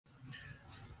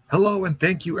Hello, and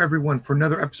thank you, everyone, for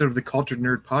another episode of the Cultured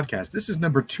Nerd Podcast. This is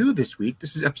number 2 this week.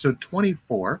 This is episode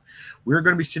 24. We're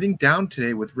going to be sitting down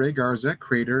today with Ray Garza,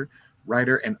 creator,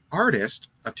 writer, and artist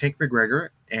of Tank McGregor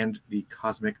and the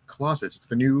Cosmic Colossus. It's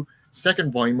the new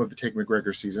second volume of the Tank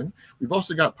McGregor season. We've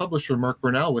also got publisher Mark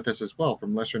Bernal with us as well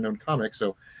from Lesser Known Comics.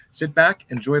 So sit back,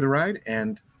 enjoy the ride,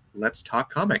 and let's talk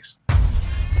comics.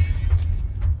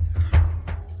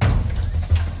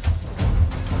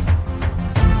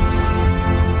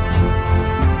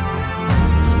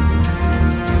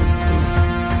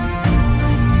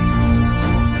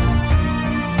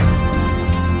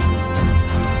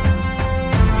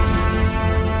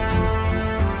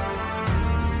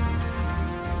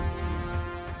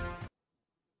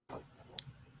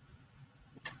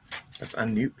 Let's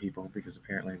unmute people because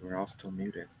apparently we're all still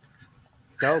muted.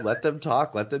 No, let them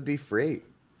talk. Let them be free.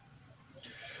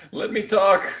 Let me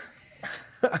talk.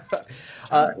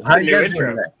 How are you guys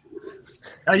doing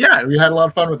today? Yeah, we had a lot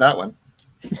of fun with that one.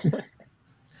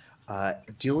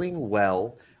 Doing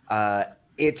well.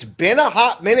 It's been a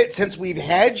hot minute since we've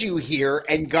had you here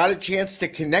and got a chance to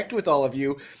connect with all of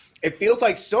you. It feels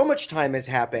like so much time has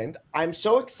happened. I'm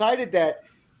so excited that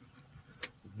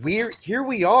we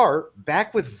are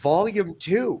back with volume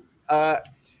 2.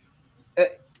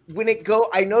 When it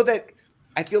I know that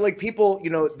I feel like people,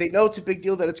 they know it's a big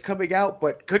deal that it's coming out,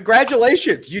 but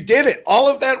congratulations, you did it. All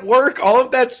of that work, all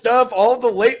of that stuff, all of the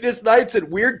lateness nights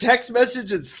and weird text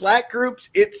messages and Slack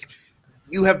groups,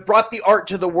 you have brought the art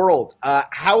to the world.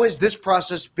 How has this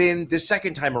process been this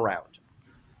second time around?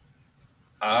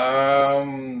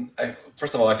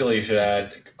 First of all, I feel like you should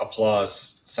add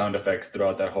applause sound effects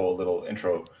throughout that whole little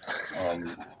intro.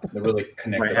 They really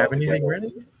connect. Do I have anything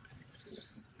ready?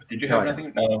 Did you have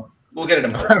anything? No, we'll get it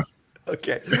in post.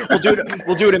 Okay, we'll do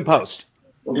it in post.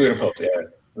 We'll do it in post. Yeah,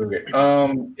 okay.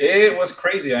 It was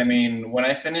crazy. I mean, when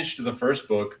I finished the first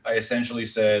book, I essentially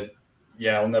said,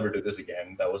 "Yeah, I'll never do this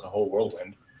again." That was a whole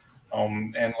whirlwind.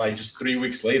 And like just 3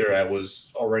 weeks later, I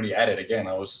was already at it again.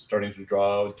 I was starting to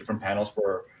draw different panels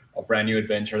for a brand new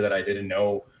adventure that I didn't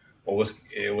know what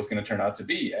it was going to turn out to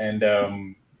be.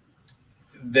 And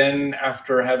then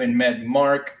after having met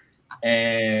Mark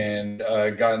and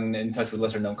gotten in touch with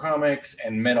Lesser Known Comics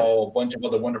and met a bunch of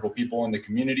other wonderful people in the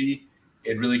community,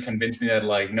 it really convinced me that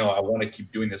like, no, I want to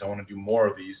keep doing this. I want to do more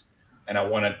of these, and I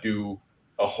want to do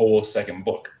a whole second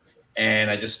book.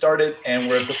 And I just started, and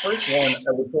whereas the first one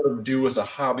I would sort of do as a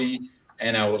hobby,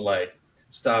 and I would like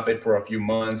stop it for a few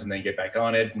months and then get back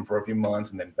on it and for a few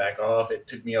months and then back off. It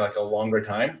took me like a longer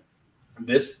time.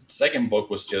 This second book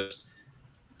was just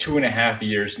 2.5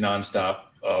 years nonstop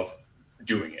of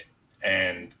doing it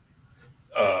and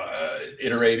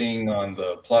iterating on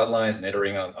the plot lines and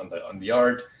iterating on the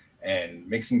art and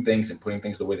mixing things and putting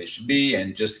things the way they should be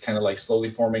and just kind of like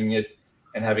slowly forming it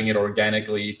and having it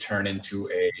organically turn into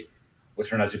what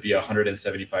turned out to be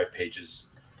 175 pages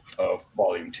of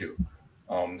volume 2.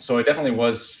 So it definitely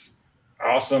was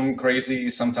awesome, crazy.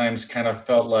 Sometimes kind of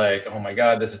felt like, oh my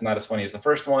God, this is not as funny as the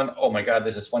first one. Oh my God,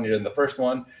 this is funnier than the first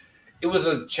one. It was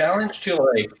a challenge to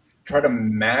like try to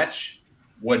match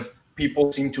what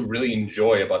people seem to really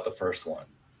enjoy about the first one.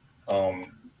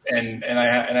 And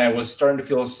I was starting to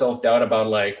feel self-doubt about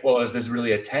like, well, is this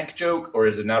really a tank joke or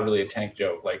is it not really a tank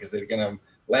joke? Like, is it gonna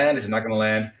land? Is it not gonna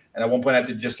land? And at one point I had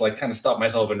to just like kind of stop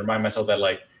myself and remind myself that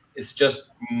like, it's just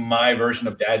my version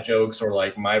of dad jokes or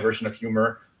like my version of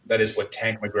humor. That is what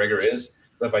Tank McGregor is.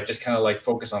 So if I just kind of like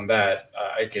focus on that,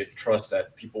 I could trust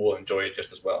that people will enjoy it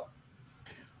just as well.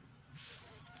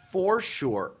 For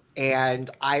sure. And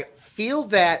I feel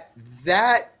that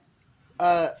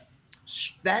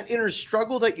inner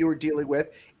struggle that you were dealing with,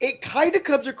 it kind of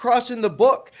comes across in the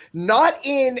book, not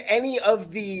in any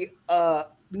of the,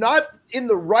 not in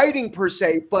the writing per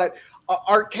se, but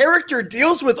our character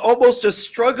deals with almost a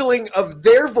struggling of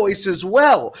their voice as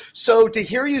well. So to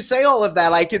hear you say all of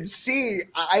that, I can see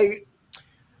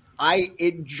I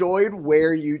enjoyed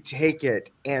where you take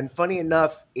it. And funny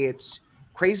enough, it's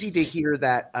crazy to hear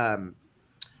that,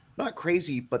 not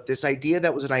crazy, but this idea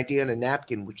that was an idea on a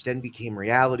napkin, which then became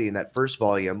reality in that first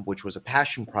volume, which was a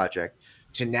passion project,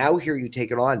 to now hear you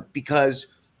take it on. Because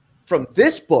from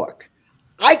this book,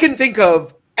 I can think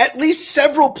of at least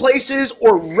several places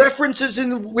or references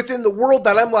within the world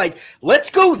that I'm like,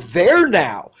 let's go there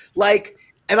now. Like,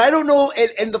 and I don't know.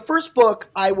 And the first book,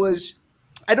 I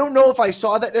don't know if I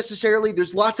saw that necessarily.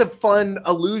 There's lots of fun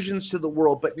allusions to the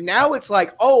world, but now it's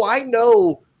like, oh, I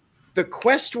know the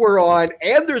quest we're on,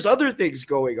 and there's other things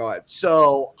going on.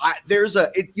 So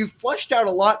you fleshed out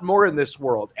a lot more in this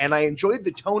world, and I enjoyed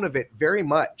the tone of it very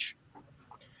much.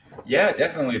 Yeah,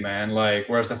 definitely, man. Like,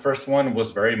 whereas the first one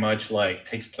was very much like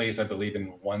takes place, I believe, in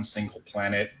one single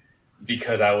planet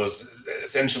because I was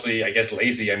essentially, I guess,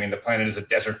 lazy. I mean, the planet is a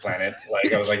desert planet.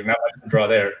 Like, I was like, not much to draw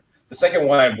there. The second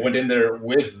one, I went in there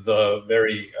with the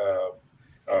very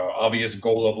obvious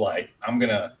goal of like, I'm going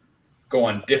to go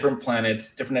on different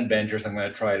planets, different adventures. I'm going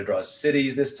to try to draw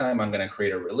cities this time. I'm going to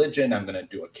create a religion. I'm going to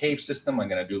do a cave system. I'm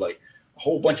going to do like a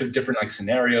whole bunch of different like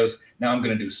scenarios. Now I'm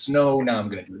going to do snow. Now I'm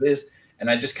going to do this. And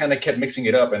I just kind of kept mixing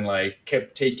it up and like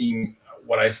kept taking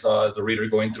what I saw as the reader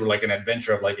going through like an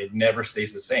adventure of like, it never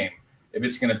stays the same. If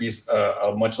it's going to be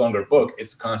a much longer book,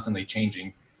 it's constantly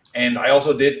changing. And I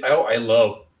also I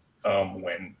love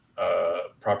when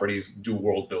properties do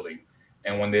world building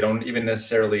and when they don't even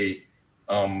necessarily,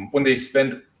 when they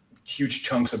spend huge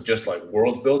chunks of just like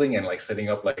world building and like setting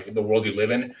up like the world you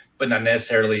live in, but not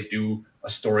necessarily do a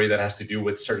story that has to do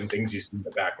with certain things you see in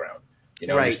the background. You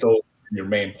know, you're still in your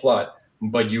main plot,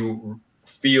 but you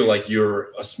feel like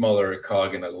you're a smaller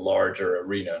cog in a larger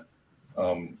arena.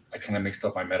 I kind of mixed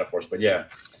up my metaphors, but yeah.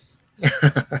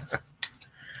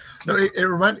 No, it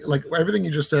reminded like everything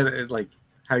you just said, like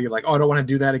how you're like, oh, I don't want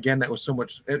to do that again. That was so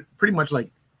much. It pretty much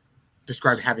like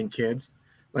described having kids.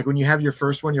 Like when you have your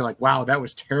first one, you're like, wow, that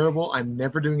was terrible. I'm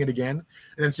never doing it again. And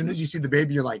then as soon as you see the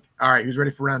baby, you're like, all right, who's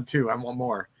ready for round 2? I want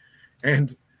more.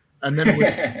 And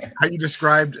then how you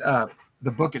described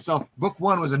the book itself. Book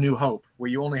 1 was A New Hope, where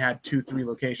you only had 2-3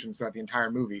 locations throughout the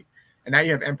entire movie. And now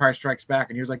you have Empire Strikes Back,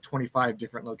 and here's like 25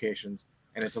 different locations,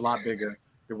 and it's a lot bigger.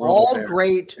 All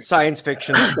great science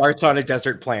fiction starts on a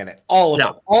desert planet. All of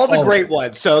them. All the great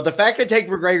ones. So the fact that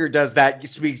McGreggor does that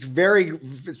speaks very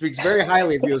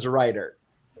highly of you as a writer.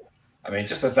 I mean,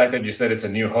 just the fact that you said it's A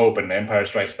New Hope and Empire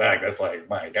Strikes Back, that's like,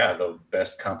 my God, the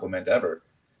best compliment ever.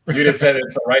 If you'd have said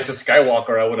it's The Rise of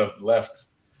Skywalker, I would have left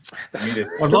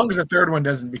immediately. Well, as long as the third one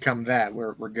doesn't become that,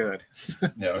 we're good.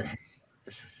 No.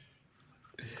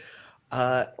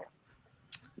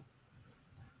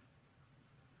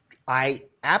 I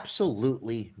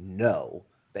absolutely know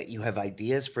that you have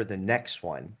ideas for the next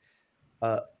one.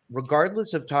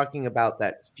 Regardless of talking about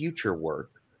that future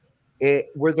work,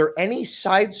 were there any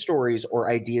side stories or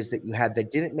ideas that you had that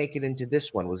didn't make it into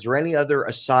this one? Was there any other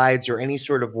asides or any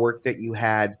sort of work that you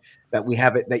had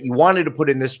that you wanted to put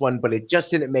in this one, but it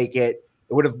just didn't make it?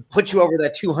 It would have put you over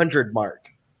that 200 mark.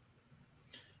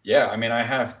 Yeah, I mean, I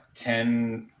have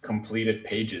 10 completed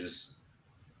pages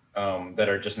that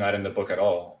are just not in the book at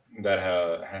all, that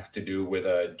have to do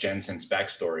with Jensen's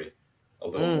backstory a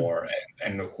little more,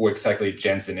 and who exactly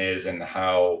Jensen is and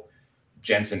how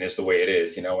Jensen is the way it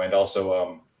is, you know. And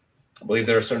also, I believe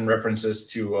there are certain references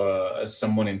to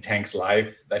someone in Tank's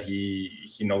life that he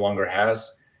no longer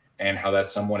has, and how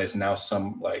that someone is now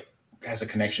has a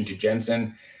connection to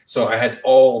Jensen. So I had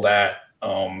all that,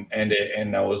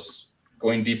 and I was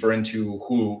going deeper into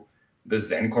who the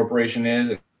Zen Corporation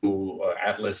is and who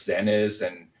Atlas Zen is,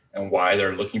 and why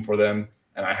they're looking for them.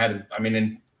 And I had,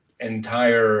 an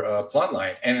entire plot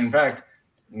line. And in fact,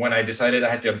 when I decided I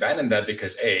had to abandon that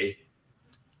because it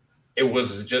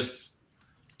was just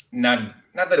not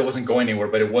that it wasn't going anywhere,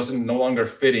 but it wasn't no longer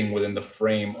fitting within the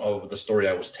frame of the story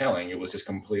I was telling. It was just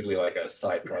completely like a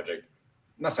side project,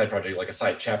 not side project, like a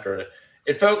side chapter.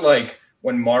 It felt like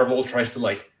when Marvel tries to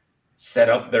like set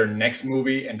up their next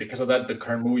movie, and because of that, the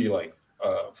current movie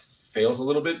fails a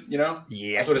little bit, you know?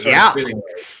 Yeah. That's what it started feeling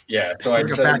like. Yeah. So I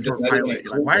decided like,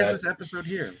 why is this episode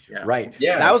here? Yeah. Right.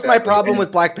 Yeah. That was my problem with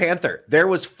Black Panther. There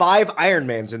was 5 Iron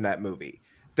Mans in that movie.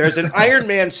 There's an Iron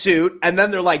Man suit, and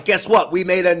then they're like, guess what? We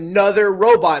made another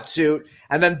robot suit.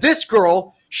 And then this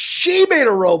girl, she made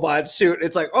a robot suit.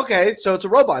 It's like, okay, so it's a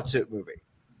robot suit movie.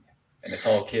 And it's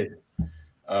all kids.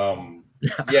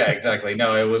 Yeah, exactly.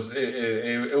 No, it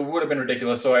would have been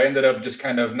ridiculous. So I ended up just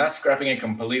kind of not scrapping it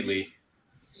completely,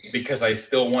 because I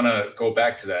still want to go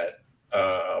back to that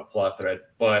plot thread.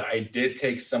 But I did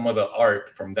take some of the art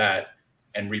from that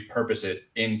and repurpose it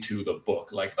into the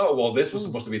book. Like, oh, well, this was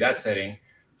supposed to be that setting,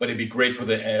 but it'd be great for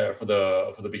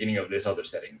the beginning of this other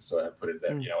setting. So I put it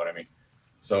there. You know what I mean?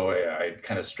 So I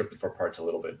kind of stripped it for parts a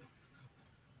little bit.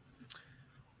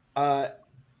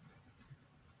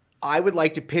 I would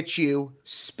like to pitch you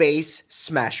Space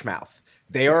Smash Mouth.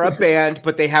 They are a band,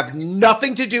 but they have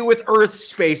nothing to do with Earth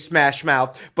Space Smash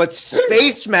Mouth. But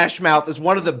Space Smash Mouth is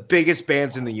one of the biggest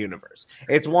bands in the universe.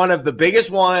 It's one of the biggest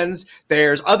ones.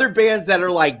 There's other bands that are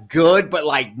like good, but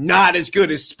like not as good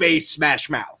as Space Smash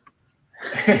Mouth.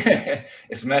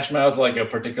 Is Smash Mouth like a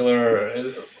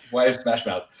particular? Why is Smash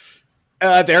Mouth?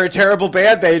 They're a terrible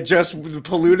band. They just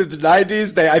polluted the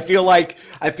 90s. I feel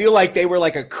like they were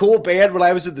like a cool band when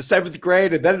I was in the 7th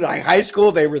grade, and then in high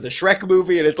school they were the Shrek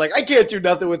movie, and it's like I can't do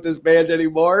nothing with this band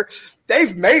anymore.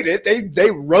 they've made it. They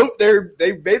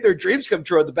made their dreams come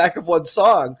true on the back of one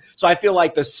song. So I feel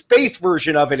like the space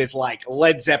version of it is like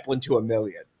Led Zeppelin to a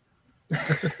million.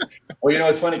 Well, you know,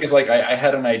 it's funny because like I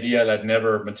had an idea that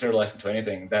never materialized into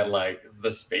anything, that like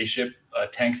the spaceship,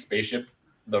 tank spaceship,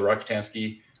 the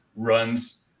Rakutansky,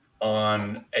 runs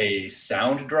on a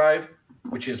sound drive,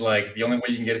 which is like the only way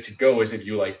you can get it to go is if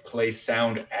you like play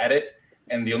sound at it.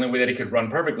 And the only way that it could run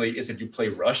perfectly is if you play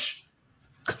Rush.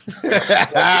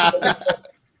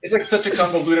 It's like such a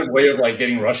convoluted way of like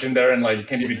getting Rush in there, and like you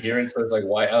can't even hear it. So it's like,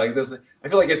 why? Like this, I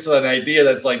feel like it's an idea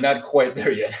that's like not quite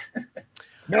there yet.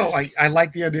 No, I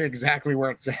like the idea exactly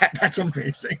where it's at. That's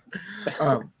amazing.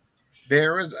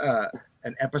 There was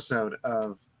an episode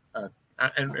of,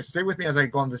 and stay with me as I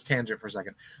go on this tangent for a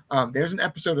second. There's an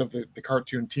episode of the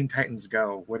cartoon Teen Titans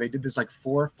Go where they did this like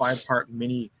 4 or 5 part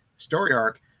mini story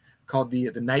arc called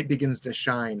the Night Begins to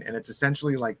Shine, and it's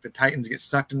essentially like the Titans get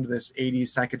sucked into this 80s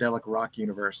psychedelic rock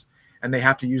universe, and they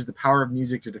have to use the power of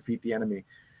music to defeat the enemy.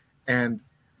 And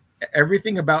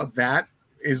everything about that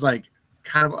is like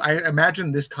kind of, I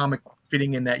imagine this comic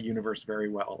fitting in that universe very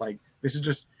well. Like this is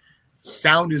just,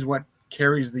 sound is what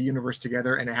carries the universe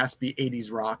together, and it has to be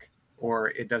 80s rock or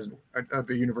it doesn't,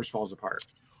 the universe falls apart.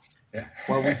 Yeah.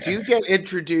 Well, we do get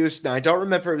introduced. Now, I don't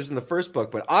remember if it was in the first book,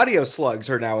 but audio slugs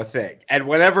are now a thing. And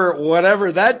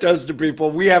whatever that does to people,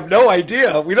 we have no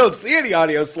idea. We don't see any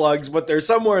audio slugs, but they're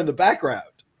somewhere in the background.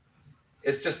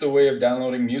 It's just a way of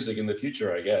downloading music in the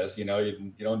future, I guess. You know,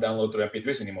 you don't download through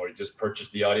MP3s anymore. You just purchase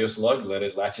the audio slug, let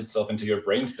it latch itself into your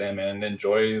brainstem, and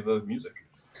enjoy the music.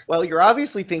 Well, you're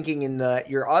obviously thinking in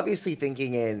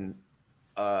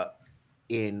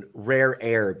rare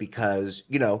air because,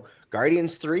 you know,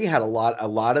 Guardians 3 had a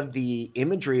lot of the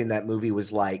imagery in that movie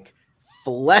was like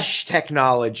flesh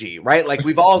technology, right? Like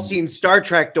we've all seen Star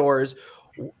Trek doors.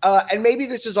 And maybe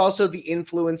this is also the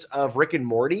influence of Rick and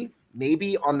Morty,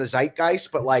 maybe on the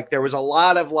zeitgeist, but like there was a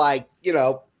lot of like, you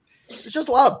know, there's just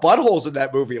a lot of buttholes in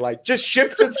that movie, like just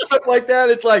ships and stuff like that.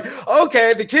 It's like,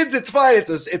 okay, the kids, it's fine.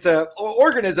 It's a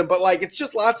organism, but like, it's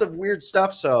just lots of weird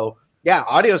stuff. So yeah,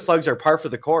 audio slugs are par for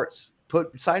the course.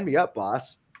 Sign me up,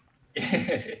 boss.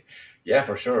 Yeah,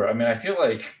 for sure. I mean, I feel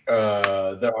like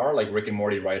there are like Rick and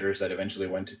Morty writers that eventually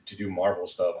went to do Marvel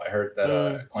stuff. I heard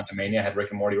that Quantumania had Rick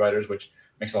and Morty writers, which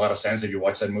makes a lot of sense if you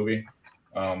watch that movie.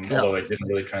 Although it didn't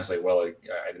really translate well.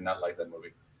 I did not like that movie.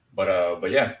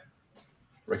 But yeah,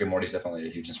 Rick and Morty is definitely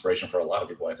a huge inspiration for a lot of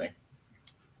people, I think.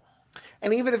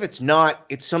 And even if it's not,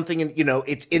 it's something in, you know,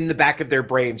 it's in the back of their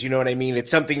brains. You know what I mean? It's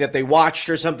something that they watched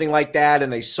or something like that,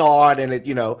 and they saw it, and it,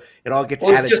 you know, it all gets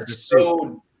added to the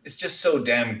soup. It's just so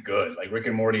damn good. Like Rick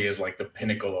and Morty is like the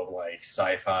pinnacle of like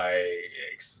sci-fi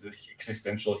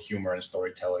existential humor and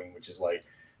storytelling, which is like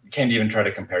you can't even try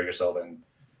to compare yourself, and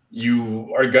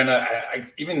you are gonna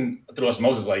even through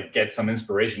osmosis like get some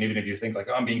inspiration, even if you think like,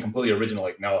 oh, I'm being completely original.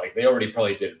 Like no, like they already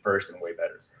probably did it first and way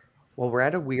better. Well, we're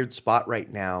at a weird spot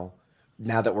right now.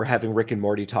 Now that we're having Rick and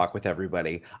Morty talk with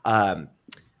everybody,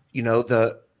 you know,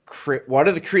 one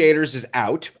of the creators is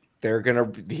out.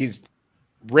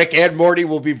 Rick and Morty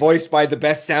will be voiced by the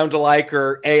best sound-alike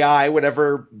or AI,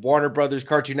 whatever Warner Brothers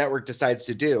Cartoon Network decides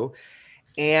to do.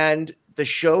 And the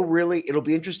show it'll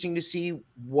be interesting to see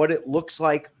what it looks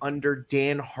like under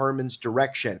Dan Harmon's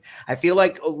direction. I feel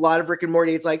like a lot of Rick and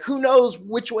Morty, it's like, who knows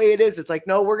which way it is? It's like,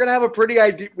 no, we have a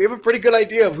pretty good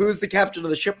idea of who's the captain of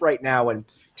the ship right now, and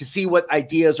to see what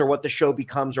ideas or what the show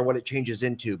becomes or what it changes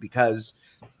into, because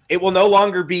it will no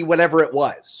longer be whatever it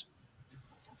was.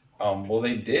 Well,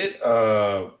 they did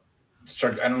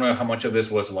start. I don't know how much of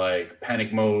this was like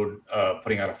panic mode,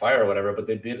 putting out a fire or whatever, but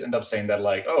they did end up saying that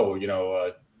like, oh, you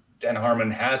know, Dan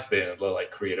Harmon has been the like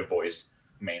creative voice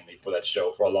mainly for that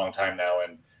show for a long time now,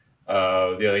 and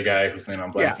the other guy whose name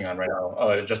I'm blanking on right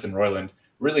now, Justin Roiland,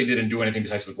 really didn't do anything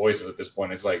besides the voices at this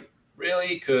point. It's like, really,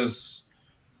 because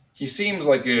he seems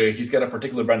like he's got a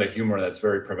particular brand of humor that's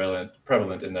very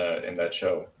prevalent in that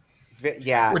show.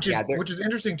 Yeah, which is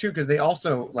interesting too, because they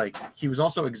also like he was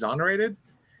also exonerated,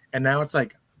 and now it's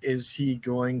like, is he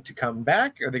going to come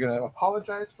back? Are they going to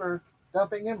apologize for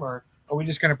dumping him, or are we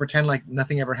just going to pretend like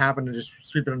nothing ever happened and just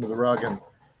sweep it under the rug and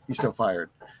he's still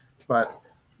fired? But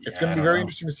it's going to be very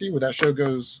interesting to see where that show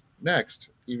goes next.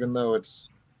 Even though it's,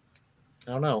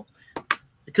 I don't know,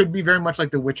 it could be very much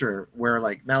like The Witcher, where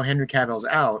like now Henry Cavill's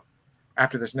out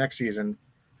after this next season.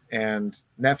 And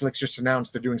Netflix just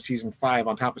announced they're doing season 5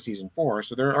 on top of season 4.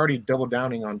 So they're already double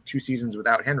downing on 2 seasons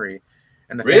without Henry.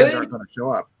 And the fans aren't going to show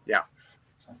up. Yeah.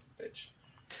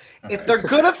 If they're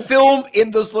going to film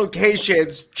in those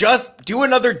locations, just do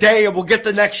another day and we'll get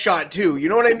the next shot too. You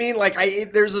know what I mean? Like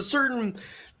there's a certain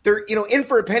they're, you know, in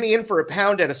for a penny, in for a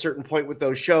pound at a certain point with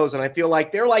those shows. And I feel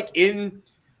like they're like in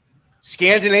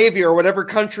Scandinavia or whatever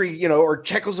country, you know, or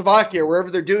Czechoslovakia, wherever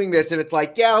they're doing this. And it's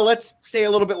like, yeah, let's stay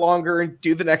a little bit longer and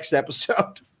do the next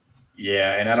episode.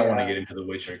 Yeah, and I don't want to get into The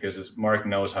Witcher because Mark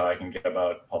knows how I can get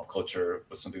about pop culture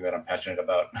with something that I'm passionate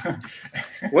about.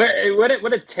 what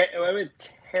a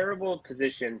terrible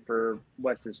position for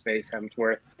what's his face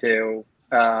Hemsworth to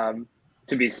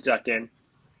be stuck in,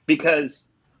 because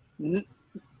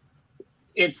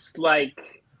it's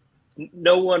like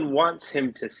no one wants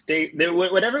him to stay there.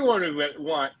 What everyone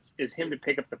wants is him to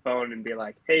pick up the phone and be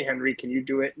like, "Hey, Henry, can you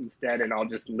do it instead?" And I'll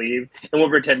just leave and we'll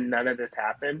pretend none of this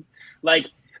happened. Like,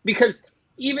 because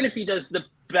even if he does the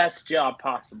best job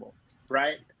possible,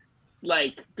 right?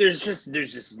 Like, there's just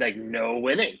like no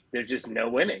winning. There's just no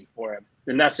winning for him,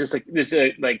 and that's just like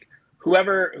like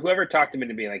whoever talked him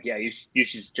into being like, "Yeah, you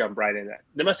should just jump right in that."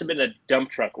 There must have been a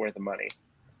dump truck worth of money.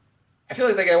 I feel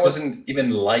like that guy wasn't even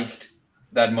liked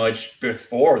that much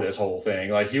before this whole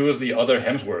thing. Like, he was the other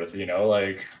Hemsworth, you know,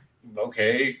 like,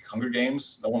 okay, Hunger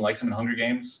Games. No one likes him in Hunger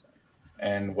Games.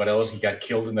 And what else? He got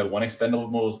killed in that one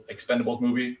Expendables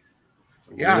movie.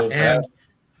 Yeah,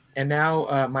 and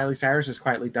now Miley Cyrus is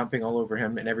quietly dumping all over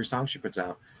him in every song she puts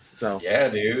out. So yeah,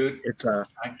 dude. It's I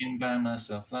can buy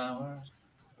myself flowers.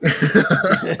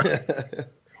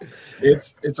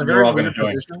 it's a very weird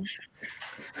position.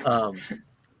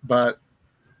 But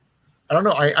I don't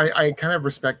know. I kind of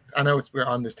respect. I know we're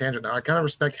on this tangent now. I kind of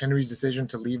respect Henry's decision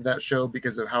to leave that show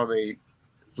because of how they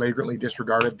flagrantly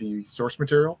disregarded the source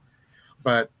material.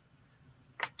 But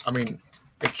I mean,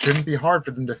 it shouldn't be hard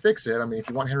for them to fix it. I mean, if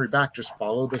you want Henry back, just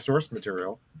follow the source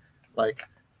material. Like,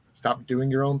 stop doing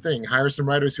your own thing. Hire some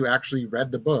writers who actually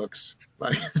read the books.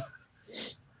 Like,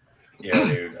 yeah,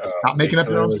 dude. Stop making up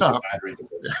your own stuff.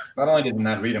 Not only did they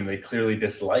not read them, they clearly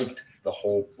disliked the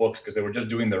whole books because they were just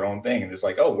doing their own thing. And it's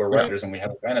like, oh, we're writers and we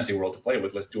have a fantasy world to play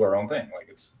with. Let's do our own thing. Like,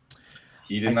 it's.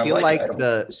 He did not I feel like it.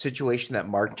 the situation that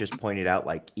Mark just pointed out,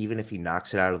 like, even if he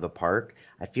knocks it out of the park,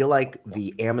 I feel like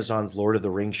the Amazon's Lord of the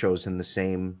Rings show is in the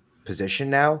same position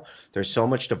now. There's so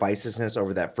much divisiveness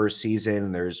over that first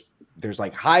season. There's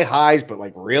like high highs, but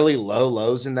like really low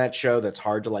lows in that show that's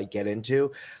hard to like get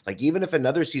into. Like, even if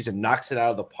another season knocks it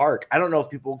out of the park, I don't know if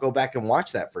people will go back and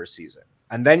watch that first season.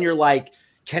 And then you're like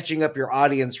catching up your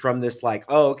audience from this, like,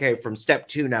 oh, okay, from step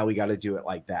 2, now we got to do it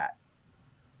like that.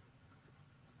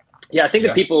 Yeah, I think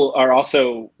that people are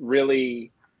also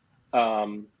really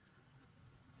like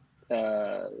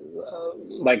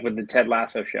with the Ted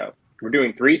Lasso show. We're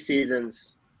doing 3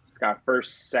 seasons. It's got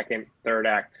first, second, third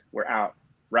act. We're out,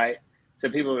 right? So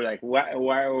people are like, why,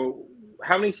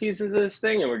 how many seasons of this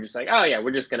thing? And we're just like, oh, yeah,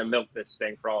 we're just going to milk this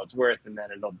thing for all it's worth, and then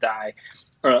it'll die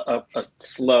a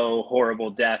slow,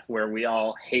 horrible death where we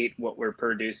all hate what we're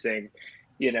producing,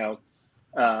 you know.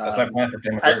 That's my plan for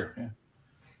Tim McGreggor.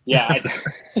 Yeah,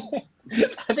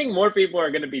 I think more people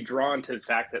are going to be drawn to the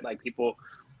fact that, like, people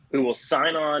who will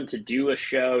sign on to do a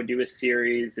show, do a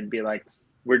series, and be like,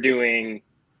 we're doing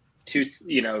 2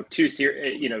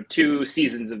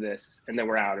 seasons of this, and then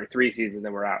we're out, or 3 seasons, and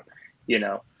then we're out. You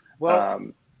know, well,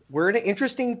 we're in an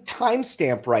interesting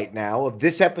timestamp right now of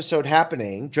this episode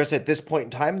happening just at this point in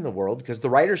time in the world, because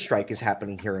the writer's strike is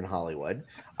happening here in Hollywood.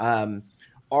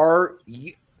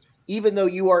 Even though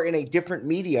you are in a different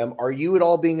medium, are you at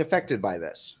all being affected by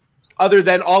this? Other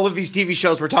than all of these TV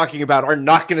shows we're talking about are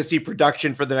not going to see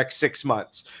production for the next 6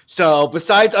 months. So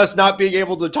besides us not being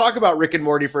able to talk about Rick and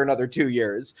Morty for another 2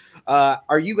 years,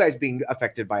 are you guys being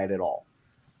affected by it at all?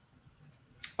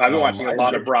 I've been watching a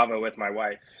lot of Bravo with my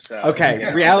wife. So okay,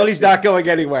 yeah. Reality's not going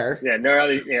anywhere. Yeah, no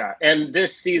reality. Yeah, and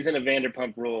this season of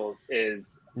Vanderpump Rules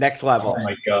is next level. Oh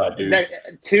my god, dude!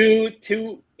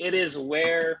 It is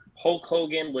where Hulk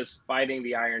Hogan was fighting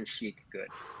the Iron Sheik. Good.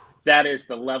 That is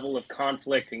the level of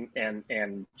conflict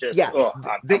and just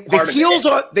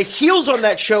the heels on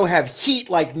that show have heat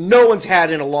like no one's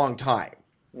had in a long time.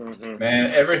 Mm-hmm.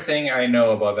 Man, everything I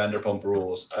know about Vanderpump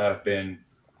Rules,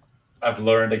 I've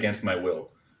learned against my will.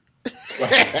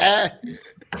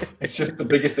 It's just the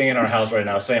biggest thing in our house right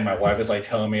now. Saying my wife is like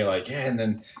telling me like, yeah, and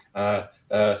then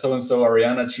so and so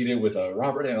Ariana cheated with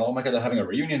Robert, and oh my god, they're having a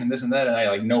reunion and this and that, and I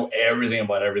like know everything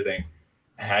about everything.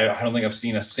 And I don't think I've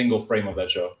seen a single frame of that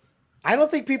show. I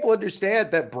don't think people understand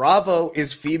that Bravo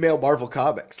is female Marvel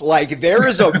Comics. Like, there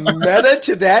is a meta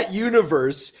to that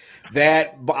universe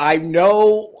that I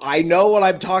know when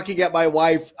I'm talking at my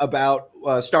wife about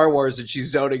Star Wars and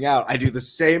she's zoning out. I do the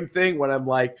same thing when I'm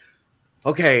like,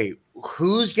 okay,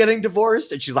 who's getting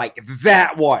divorced? And she's like,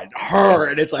 that one, her.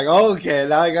 And it's like, okay,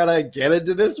 now I gotta get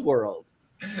into this world.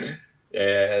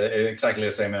 Yeah, exactly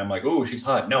the same. And I'm like, oh, she's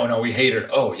hot. No, we hate her.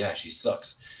 Oh, yeah, she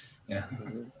sucks. Yeah.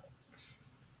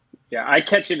 Yeah, I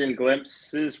catch it in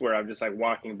glimpses where I'm just like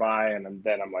walking by and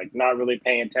then I'm like not really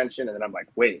paying attention. And then I'm like,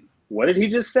 wait, what did he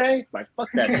just say? Like, fuck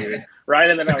that dude. Right.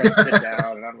 And then I like sit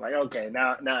down and I'm like, okay,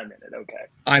 now I'm in it. Okay.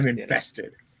 I'm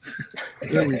invested.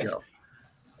 Here we go.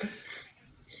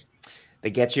 They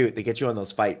get you on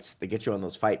those fights.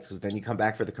 Because then you come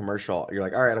back for the commercial. You're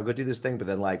like, all right, I'll go do this thing. But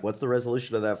then like, what's the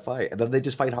resolution of that fight? And then they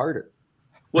just fight harder.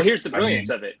 Well, here's the brilliance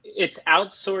of it. It's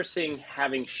outsourcing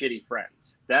having shitty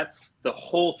friends. That's the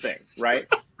whole thing, right?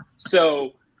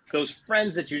 So those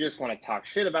friends that you just want to talk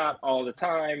shit about all the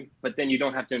time, but then you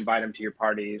don't have to invite them to your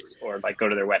parties or like go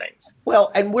to their weddings. Well,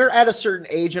 and we're at a certain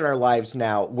age in our lives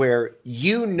now where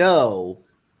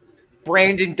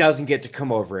Brandon doesn't get to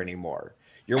come over anymore.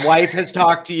 Your wife has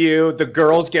talked to you. The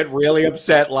girls get really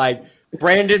upset. Like,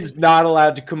 Brandon's not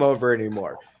allowed to come over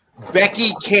anymore.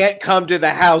 Becky can't come to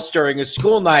the house during a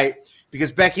school night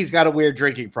because Becky's got a weird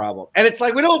drinking problem. And it's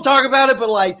like, we don't talk about it, but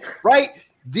like, right?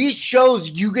 These shows,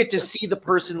 you get to see the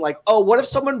person like, oh, what if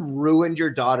someone ruined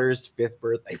your daughter's 5th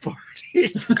birthday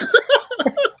party?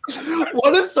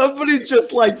 What if somebody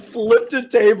just like flipped a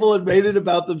table and made it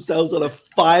about themselves on a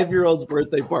 5-year-old's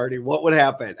birthday party? What would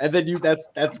happen? And then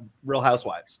that's Real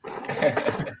Housewives.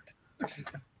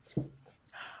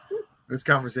 This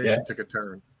conversation took a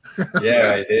turn.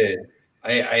 Yeah, I did.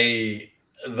 I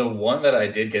the one that I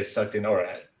did get sucked in, or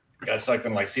got sucked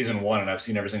in like season 1, and I've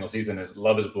seen every single season, is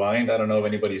Love is Blind. I don't know if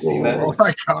anybody's seen that. Oh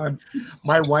my God.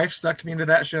 My wife sucked me into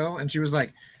that show, and she's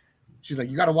like,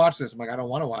 you got to watch this. I'm like, I don't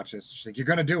want to watch this. She's like, you're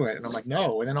going to do it. And I'm like,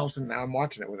 no. And then all of a sudden now I'm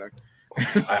watching it with her.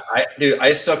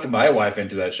 I sucked my wife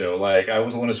into that show. Like, I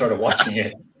was the one who started watching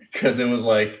it because it was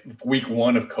like week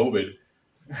 1 of COVID.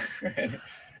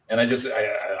 and I just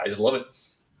love it.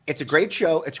 It's a great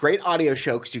show. It's a great audio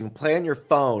show because you can play on your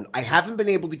phone. I haven't been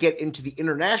able to get into the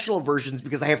international versions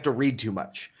because I have to read too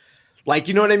much. Like,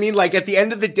 you know what I mean? Like, at the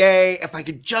end of the day, if I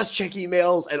could just check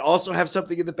emails and also have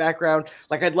something in the background,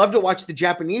 like, I'd love to watch the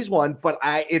Japanese one, but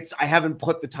I haven't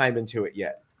put the time into it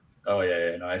yet. Oh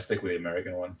yeah. No, I stick with the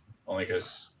American one only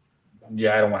because, I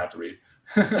don't want to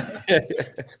have to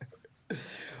read.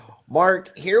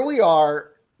 Mark, here we are.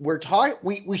 We're talking.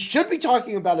 We should be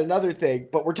talking about another thing,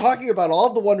 but we're talking about all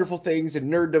the wonderful things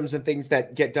and nerddoms and things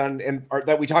that get done and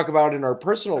that we talk about in our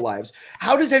personal lives.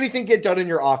 How does anything get done in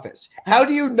your office? How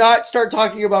do you not start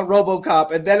talking about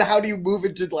RoboCop, and then how do you move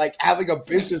into like having a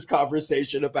business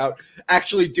conversation about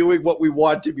actually doing what we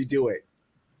want to be doing?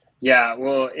 Yeah,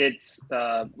 well, it's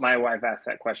my wife asks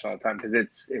that question all the time because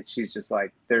she's just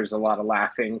like, there's a lot of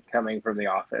laughing coming from the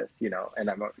office, and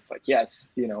I'm always like,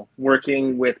 yes,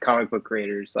 working with comic book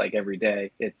creators like every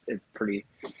day, it's pretty,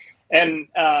 and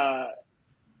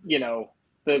the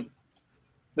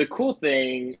cool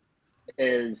thing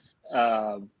is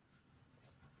I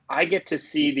get to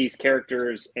see these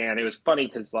characters, and it was funny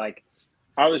because like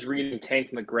I was reading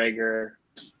Tank McGreggor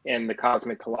in the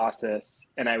Cosmic Colossus,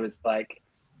 and I was like,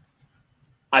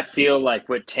 I feel like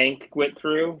what Tank went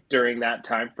through during that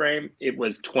time frame, it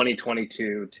was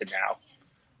 2022 to now,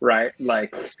 right?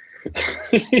 Like,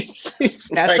 that's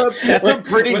a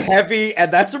pretty heavy,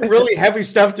 and that's some really heavy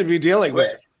stuff to be dealing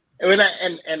with.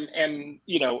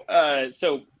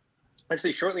 So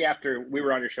actually shortly after we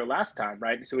were on your show last time,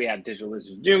 right? So we had Digital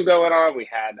Lizards of Doom going on. We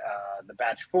had the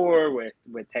Batch 4 with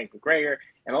Tank McGregor,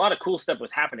 and a lot of cool stuff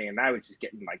was happening. And I was just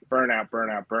getting like burnout.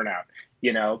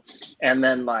 And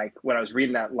then like when I was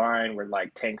reading that line where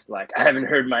like Tank's like, I haven't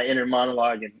heard my inner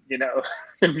monologue in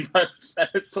months. I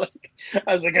was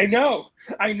like, I know,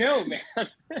 man.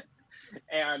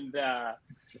 And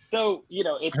so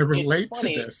it's I relate it's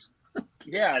funny. to this.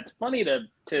 Yeah, it's funny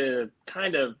to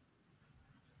kind of,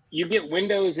 you get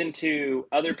windows into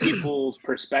other people's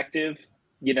perspective,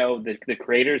 the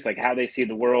creators, like how they see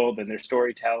the world and their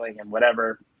storytelling and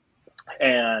whatever.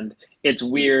 And it's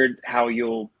weird how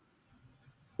you'll,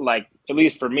 like, at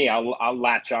least for me, I'll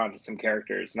latch on to some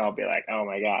characters and I'll be like, oh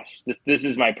my gosh, this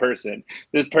is my person.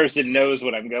 This person knows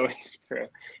what I'm going through.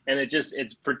 And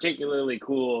it's particularly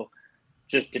cool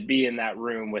just to be in that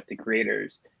room with the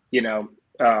creators,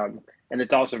 and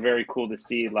it's also very cool to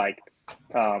see like,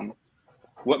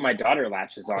 what my daughter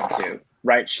latches onto,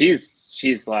 right?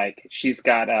 She's got,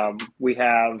 we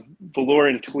have Velour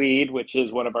and Tweed, which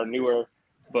is one of our newer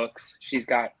books. She's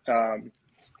got the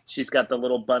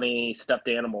little bunny stuffed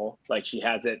animal, like she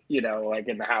has it, like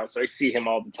in the house. So I see him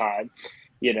all the time,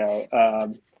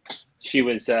 she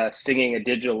was singing a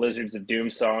Digital Lizards of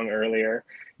Doom song earlier,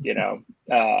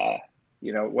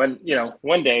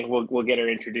 one day we'll get her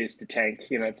introduced to Tank.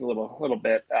 It's a little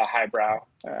bit highbrow.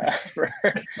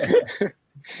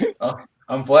 Oh,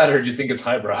 I'm flattered you think it's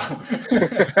highbrow.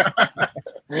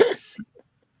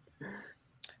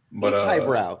 But it's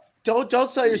highbrow.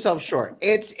 Don't sell yourself short.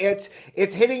 It's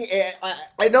hitting.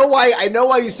 I know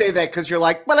why you say that, because you're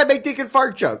like, but I make dick and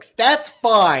fart jokes. That's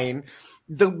fine.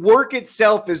 The work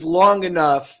itself is long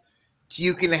enough so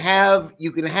you can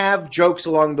have jokes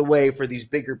along the way for these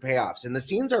bigger payoffs. And the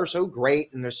scenes are so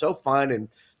great and they're so fun, and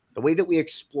the way that we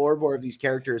explore more of these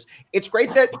characters, it's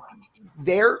great that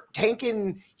they're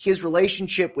taking his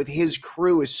relationship with his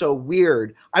crew is so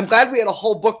weird. I'm glad we had a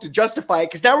whole book to justify it,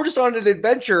 because now we're just on an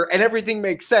adventure and everything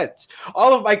makes sense.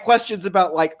 All of my questions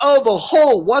about like, oh, the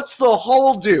hole, what's the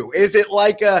hole do? Is it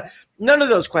like none of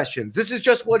those questions. This is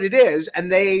just what it is,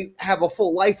 and they have a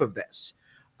full life of this.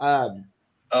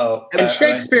 And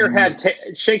Shakespeare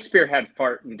had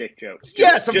fart and dick jokes.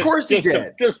 Yes, of course he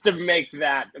did. Just to make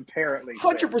that apparently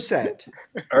 100%.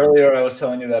 Earlier, I was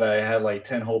telling you that I had like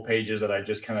 10 whole pages that I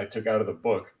just kind of took out of the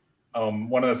book.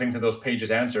 One of the things that those pages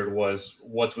answered was,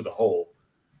 "What's with the hole?"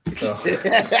 So,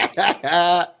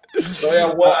 I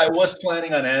was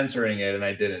planning on answering it, and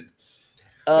I didn't.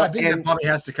 I think that probably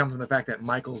has to come from the fact that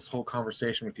Michael's whole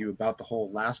conversation with you about the hole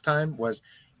last time was,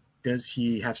 does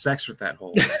he have sex with that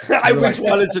hole? I always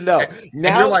wanted to know.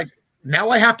 Now you're like, now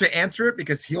I have to answer it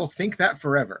because he'll think that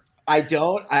forever.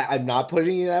 I'm not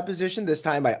putting you in that position this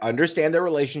time. I understand their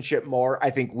relationship more. I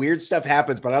think weird stuff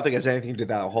happens, but I don't think it has anything to do with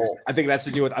that hole. I think it has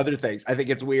to do with other things. I think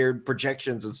it's weird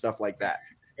projections and stuff like that.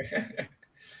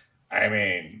 I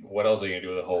mean, what else are you going to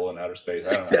do with a hole in outer space?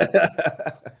 I don't know.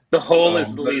 The hole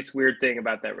is the least weird thing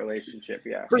about that relationship.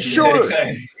 Yeah, for sure.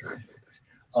 Exactly.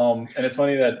 And it's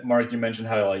funny that, Mark, you mentioned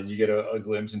how like you get a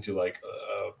glimpse into like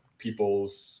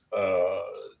people's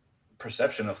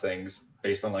perception of things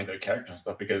based on like their characters and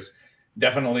stuff, because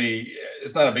definitely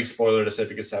it's not a big spoiler to say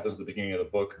because it happens at the beginning of the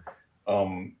book.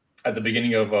 At the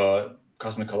beginning of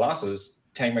Cosmic Colossus,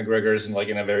 Tank McGregor is in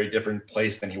a very different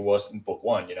place than he was in book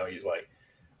one. You know, he's like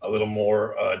a little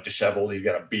more disheveled. He's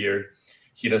got a beard.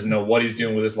 He doesn't know what he's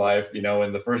doing with his life. You know,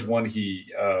 in the first one,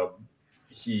 he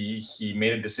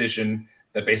made a decision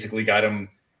that basically got him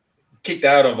kicked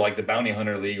out of like the bounty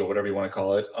hunter league or whatever you want to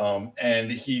call it.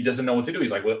 And he doesn't know what to do.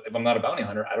 He's like, well, if I'm not a bounty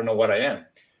hunter, I don't know what I am.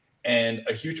 And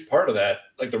a huge part of that,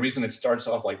 like the reason it starts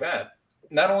off like that,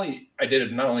 not only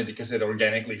because it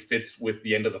organically fits with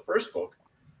the end of the first book,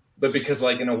 but because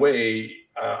like in a way,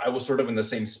 I was sort of in the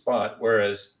same spot.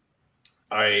 Whereas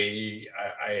I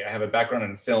have a background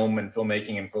in film and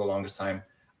filmmaking, and for the longest time,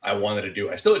 I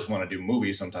still just want to do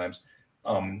movies sometimes.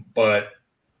 But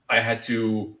I had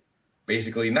to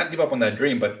basically not give up on that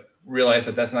dream, but realize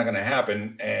that that's not going to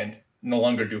happen, and no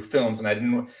longer do films. And I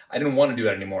didn't want to do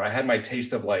that anymore. I had my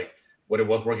taste of like what it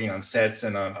was working on sets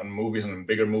and on movies and on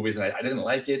bigger movies, and I didn't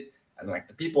like it. I didn't like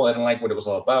the people. I didn't like what it was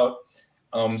all about.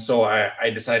 So I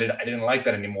decided I didn't like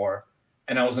that anymore.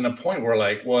 And I was in a point where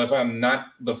like, well, if I'm not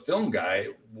the film guy,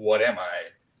 what am I?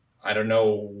 I don't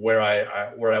know what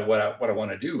I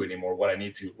want to do anymore. Where I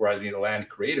need to land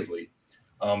creatively.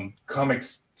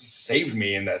 Comics saved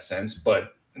me in that sense,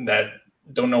 but that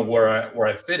don't know where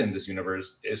I fit in this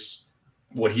universe is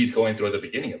what he's going through at the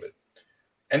beginning of it.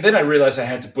 And then I realized I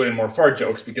had to put in more fart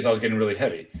jokes because I was getting really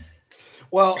heavy.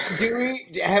 Well,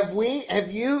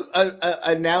 have you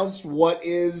announced what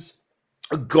is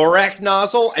a Gorak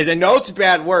nozzle? And I know it's a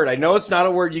bad word. I know it's not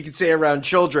a word you can say around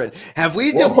children. Have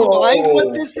we defined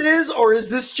what this is, or is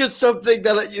this just something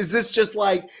is this just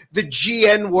like the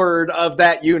GN word of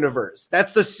that universe?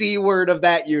 That's the C word of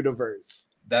that universe.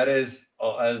 That is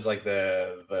as like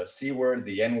the C word,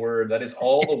 the N word. That is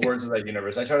all the words of that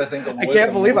universe. I try to think of. I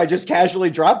can't believe I just casually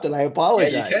dropped it. I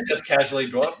apologize. Yeah, you can just casually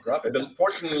drop it. But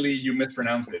fortunately, you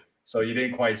mispronounced it, so you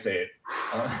didn't quite say it.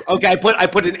 Okay, I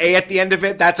put an A at the end of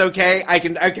it. That's okay.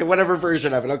 Okay, whatever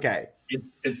version of it. Okay.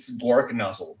 It's Gwark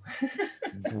Nuzzle.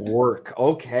 Gwark.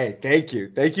 Okay, thank you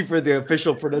for the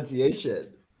official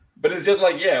pronunciation. But it's just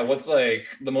like, yeah, what's like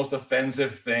the most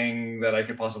offensive thing that I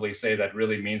could possibly say that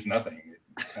really means nothing?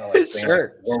 Kind of like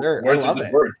sure. Words are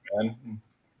just words, man.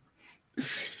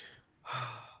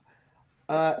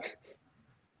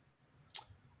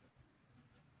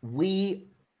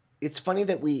 It's funny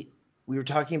that we were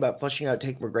talking about fleshing out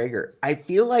Tank McGregor. I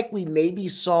feel like we maybe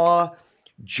saw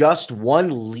just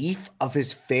one leaf of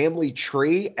his family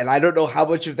tree, and I don't know how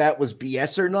much of that was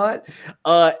BS or not.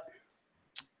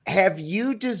 Have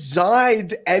you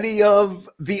designed any of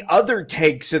the other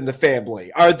tanks in the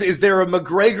family? Is there a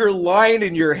McGregor line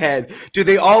in your head? Do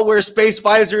they all wear space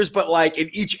visors, but like in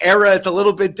each era it's a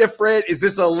little bit different? Is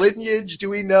this a lineage?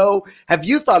 Do we know? Have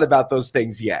you thought about those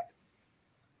things yet?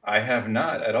 I have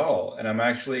not at all. And I'm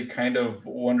actually kind of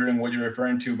wondering what you're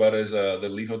referring to about as the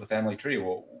leaf of the family tree.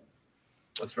 Well,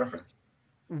 what's the reference?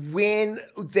 When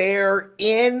they're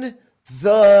in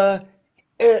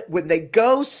when they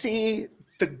go see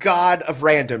the god of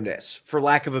randomness, for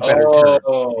lack of a better term.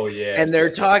 Oh yeah. And they're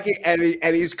talking, and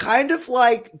he's kind of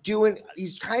like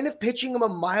he's kind of pitching him a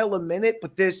mile a minute,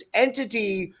 but this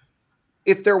entity,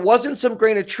 if there wasn't some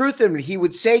grain of truth in it, he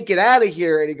would say, "Get out of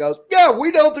here." And he goes, "Yeah, we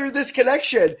know through this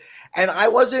connection." And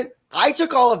I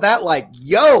took all of that like,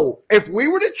 yo, if we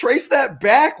were to trace that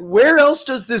back, where else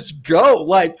does this go?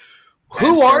 Like,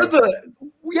 where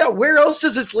else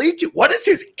does this lead to? What is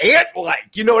his aunt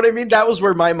like? You know what I mean? That was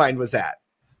where my mind was at.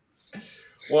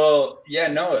 Well, yeah,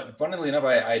 no, funnily enough,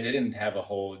 I didn't have a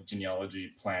whole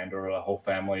genealogy planned or a whole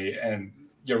family. And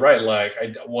you're right. Like,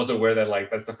 I was aware that, like,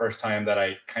 that's the first time that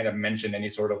I kind of mentioned any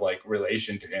sort of, like,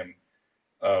 relation to him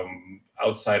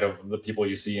outside of the people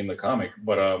you see in the comic.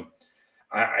 But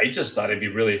I just thought it'd be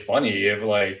really funny if,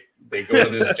 like, they go to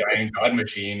this giant god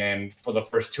machine and for the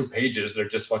first 2 pages, they're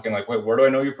just fucking like, wait, where do I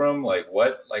know you from? Like,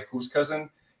 what? Like, whose cousin?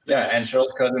 Yeah, Aunt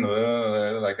Cheryl's cousin.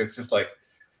 Like, it's just like,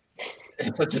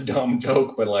 it's such a dumb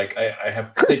joke, but like I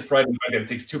have take pride in the fact that it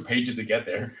takes 2 pages to get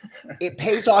there. It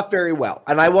pays off very well,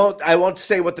 and I won't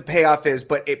say what the payoff is,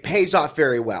 but it pays off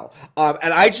very well.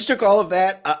 And I just took all of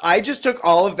that.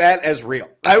 As real.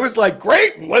 I was like,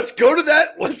 great, let's go to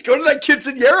that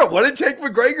quinceañera. What did Tank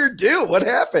McGregor do? What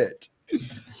happened?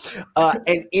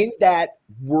 And in that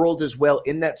world as well,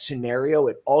 in that scenario,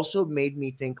 it also made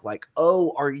me think like,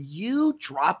 oh, are you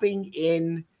dropping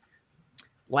in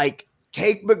like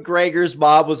Tank McGregor's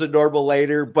mom was a normal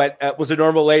lady,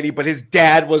 but his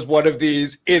dad was one of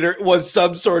these was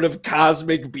some sort of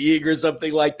cosmic being or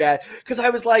something like that. Because I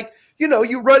was like,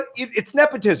 it's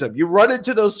nepotism. You run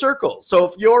into those circles. So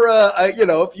if you're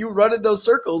if you run in those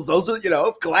circles, those are, if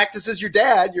Galactus is your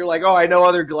dad, you're like, oh, I know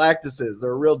other Galactuses.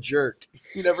 They're a real jerk.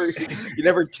 You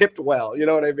never tipped well. You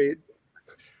know what I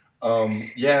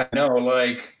mean? Yeah, no,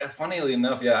 like, funnily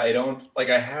enough, yeah, I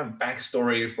have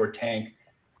backstory for Tank.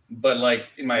 But like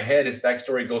in my head, his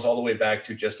backstory goes all the way back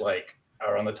to just like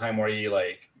around the time where he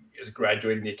like is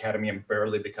graduating the academy and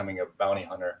barely becoming a bounty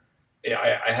hunter.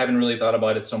 I haven't really thought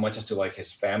about it so much as to like his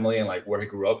family and like where he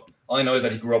grew up. All I know is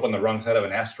that he grew up on the wrong side of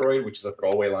an asteroid, which is a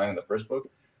throwaway line in the first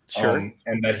book. Sure.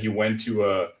 And that he went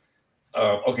to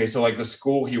so like the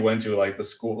school he went to, like the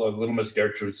school of Little Miss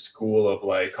Gertrude's school of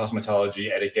like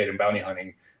cosmetology, etiquette, and bounty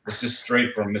hunting was just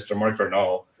straight from Mr. Mark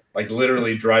Bernal. Like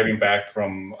literally driving back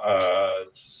from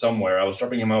somewhere. I was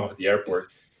dropping him off at the airport.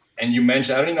 And you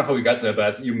mentioned, I don't even know how we got to that,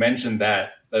 but you mentioned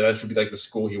that should be like the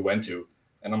school he went to.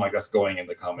 And I'm like, that's going in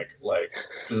the comic. Like,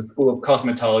 the school of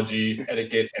cosmetology,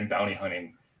 etiquette, and bounty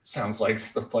hunting sounds like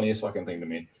the funniest fucking thing to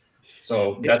me.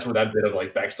 So that's where that bit of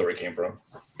like backstory came from.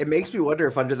 It makes me wonder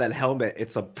if under that helmet,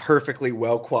 it's a perfectly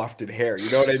well-coiffed hair.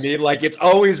 You know what I mean? Like, it's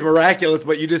always miraculous,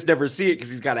 but you just never see it because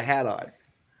he's got a hat on.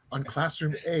 On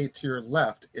Classroom A to your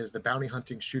left is the bounty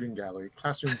hunting shooting gallery.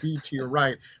 Classroom B to your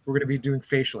right, we're going to be doing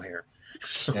facial hair.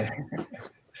 So.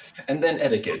 And then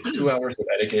etiquette. 2 hours of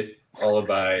etiquette, followed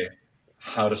by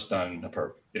how to stun a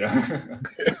perp.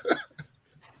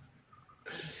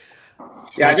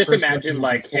 Yeah, I just imagine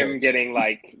like him getting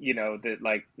like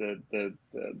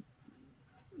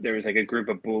there was like a group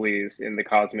of bullies in the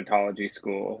cosmetology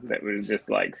school that was just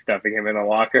like stuffing him in a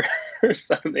locker or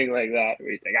something like that.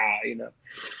 Where he's like,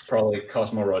 Probably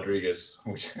Cosmo Rodriguez.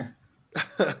 Which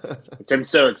I'm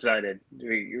so excited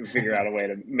to figure out a way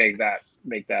to make that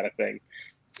a thing.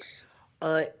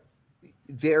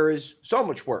 There is so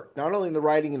much work, not only in the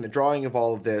writing and the drawing of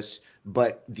all of this,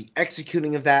 but the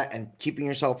executing of that and keeping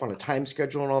yourself on a time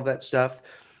schedule and all that stuff.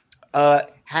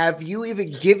 Have you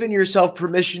even given yourself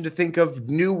permission to think of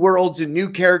new worlds and new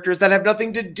characters that have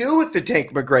nothing to do with the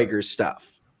Tank McGregor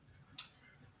stuff?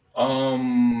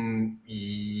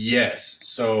 Yes.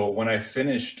 So when I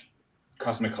finished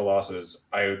Cosmic Colossus,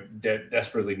 I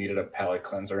desperately needed a palate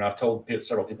cleanser, and I've told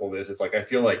several people this. It's like I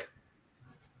feel like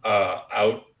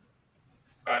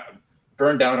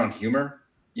burned out on humor.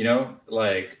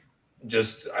 Like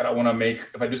just I don't want to make,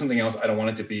 if I do something else, I don't want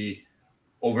it to be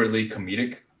overly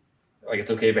comedic. Like,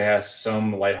 it's okay if it has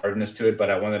some lightheartedness to it,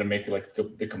 but I wanted to make like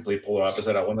the complete polar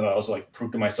opposite. I wanted to also like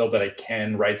prove to myself that I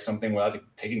can write something without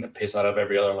taking the piss out of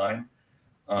every other line.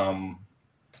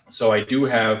 So I do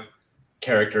have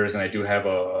characters, and I do have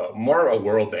more a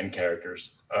world than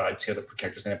characters. I just got to put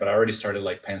characters in it, but I already started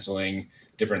like penciling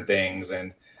different things.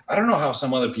 And I don't know how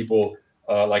some other people,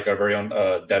 like our very own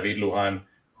David Lujan,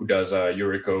 who does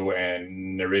Yuriko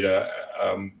and Nerida,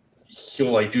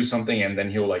 he'll like do something and then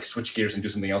he'll like switch gears and do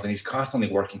something else, and he's constantly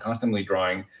working, constantly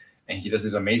drawing, and he does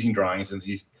these amazing drawings, and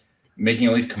he's making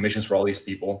all these commissions for all these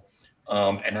people,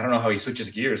 and I don't know how he switches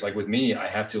gears. Like with me, I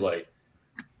have to like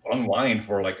unwind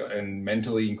for like and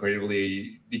mentally and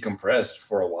creatively decompress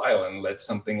for a while and let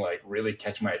something like really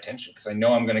catch my attention, because I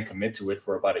know I'm going to commit to it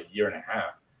for about a year and a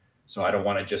half. So I don't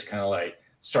want to just kind of like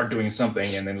start doing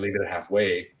something and then leave it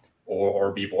halfway,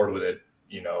 or be bored with it,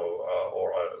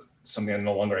 or something that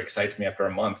no longer excites me after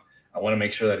a month. I want to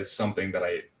make sure that it's something that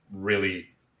I really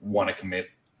want to commit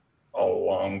a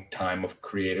long time of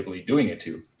creatively doing it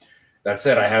to. That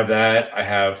said, I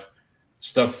have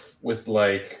stuff with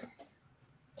like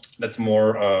that's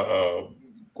more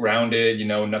grounded,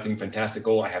 nothing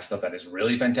fantastical. I have stuff that is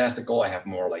really fantastical. I have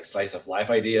more like slice of life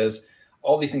ideas.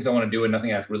 All these things I want to do, and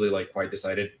nothing I've really like quite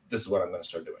decided this is what I'm going to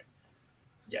start doing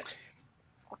yet.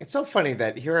 It's so funny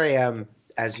that here I am,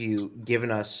 as you given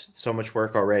us so much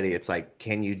work already. It's like,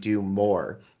 can you do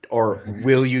more, or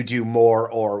will you do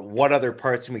more, or what other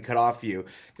parts can we cut off you?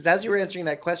 Because as you were answering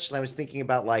that question, I was thinking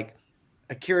about like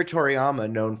Akira Toriyama,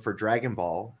 known for Dragon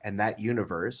Ball and that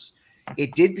universe.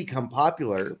 It did become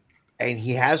popular, and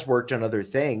he has worked on other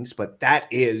things, but that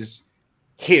is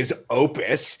his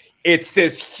opus. It's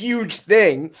this huge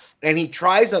thing, and he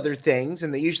tries other things,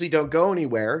 and they usually don't go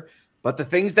anywhere. But the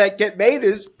things that get made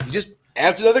is he just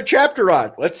adds another chapter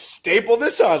on. Let's staple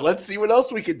this on. Let's see what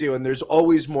else we could do, and there's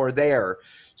always more there.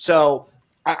 So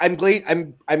I'm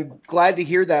glad to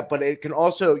hear that. But it can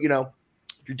also, your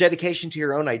dedication to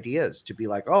your own ideas, to be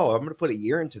like, oh, I'm going to put a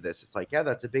year into this. It's like, yeah,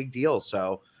 that's a big deal.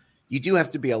 So you do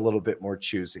have to be a little bit more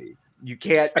choosy. You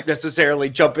can't necessarily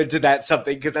jump into that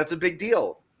something because that's a big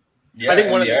deal. Yeah, I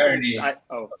think one of the irony. things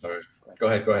Sorry. Go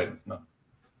ahead. No,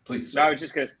 please. No, I was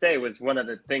just going to say, was one of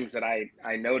the things that I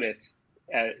noticed,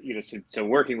 so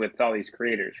working with all these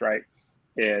creators, right,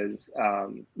 is,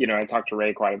 I talked to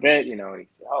Ray quite a bit, and he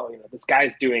said, oh, this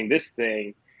guy's doing this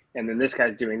thing, and then this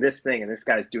guy's doing this thing, and this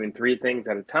guy's doing 3 things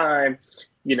at a time,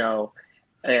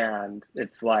 and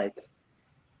it's like,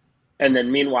 and then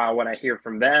meanwhile, when I hear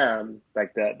from them,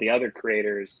 like the other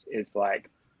creators, is like,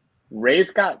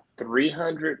 Ray's got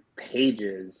 300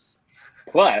 pages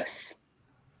plus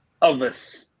of a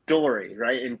story,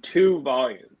 right, in 2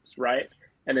 volumes, right?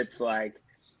 And it's like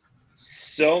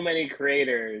so many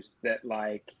creators that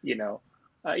like,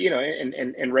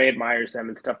 and Ray admires them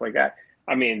and stuff like that.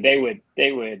 I mean, they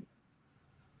would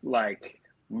like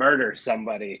murder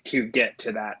somebody to get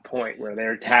to that point where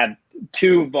they had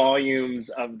 2 volumes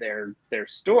of their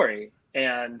story.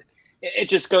 And it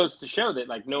just goes to show that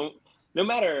like no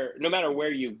matter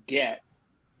where you get,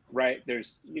 right,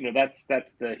 there's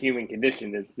that's the human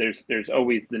condition, is there's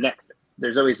always the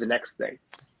next thing.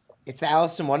 It's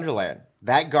Alice in Wonderland.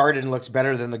 That garden looks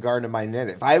better than the garden of my knit.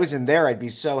 If I was in there, I'd be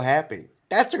so happy.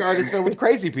 That's a garden filled with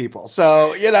crazy people.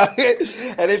 So,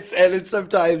 and it's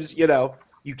sometimes,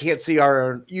 you can't see our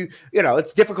own,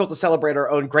 it's difficult to celebrate our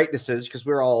own greatnesses because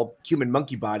we're all human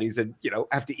monkey bodies and,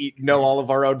 have to know all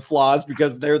of our own flaws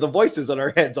because they're the voices in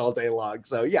our heads all day long.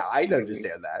 So yeah, I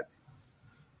understand that.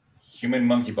 Human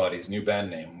monkey bodies, new band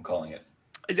name, I'm calling it.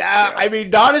 I mean,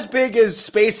 not as big as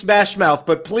Space Smash Mouth,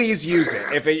 but please use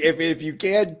it if you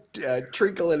can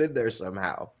trickle it in there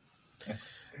somehow.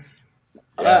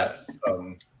 Yeah.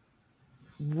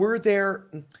 Were there?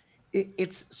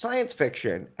 It's science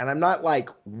fiction, and I'm not like,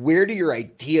 where do your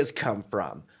ideas come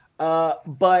from?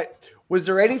 But was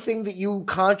there anything that you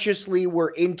consciously were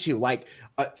into? Like,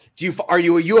 are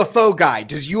you a UFO guy?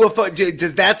 Does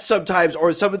that sometimes,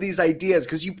 or some of these ideas?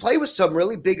 Because you play with some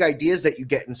really big ideas that you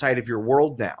get inside of your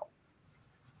world now.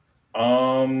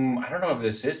 I don't know if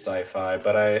this is sci-fi,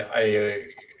 but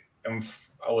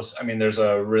there's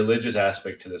a religious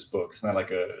aspect to this book. It's not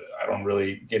like I don't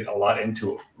really get a lot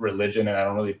into religion, and I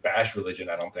don't really bash religion,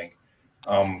 I don't think.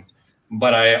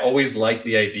 But I always like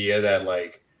the idea that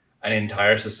like an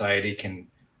entire society can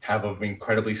have an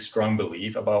incredibly strong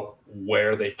belief about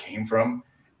where they came from.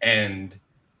 And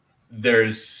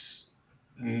it's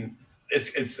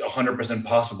 100%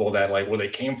 possible that like where they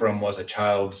came from was a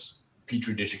child's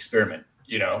petri dish experiment,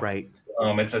 Right.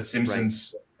 It's that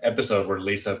Simpsons episode where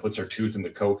Lisa puts her tooth in the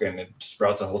Coke and it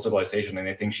sprouts a whole civilization and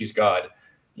they think she's God,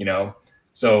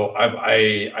 So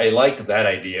I liked that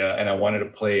idea and I wanted to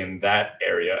play in that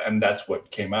area, and that's what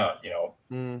came out,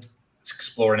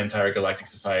 explore an entire galactic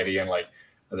society, and like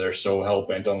they're so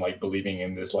hell-bent on like believing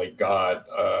in this like God,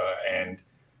 and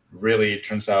really it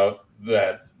turns out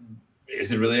that,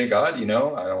 is it really a God? I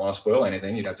don't want to spoil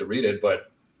anything, you'd have to read it,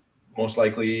 but most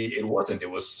likely it wasn't. It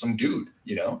was some dude,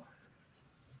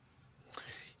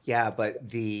 Yeah, but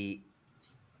the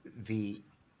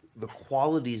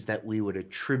qualities that we would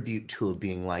attribute to a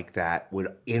being like that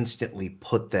would instantly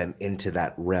put them into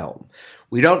that realm.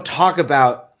 We don't talk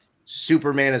about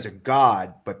Superman is a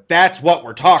god, but that's what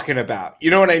we're talking about. You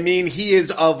know what I mean? He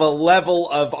is of a level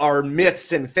of our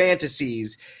myths and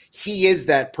fantasies. He is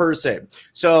that person.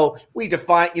 So we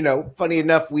define, funny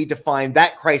enough, we define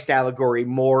that Christ allegory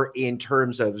more in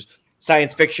terms of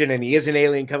science fiction, and he is an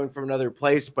alien coming from another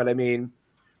place. But I mean,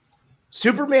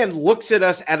 Superman looks at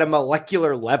us at a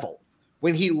molecular level.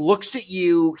 When he looks at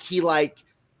you, he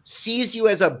sees you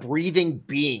as a breathing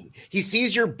being. He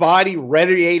sees your body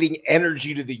radiating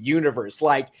energy to the universe.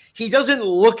 Like, he doesn't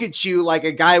look at you like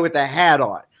a guy with a hat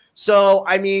on. So,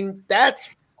 I mean,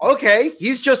 that's okay.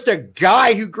 He's just a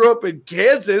guy who grew up in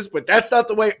Kansas, but that's not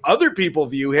the way other people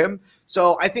view him.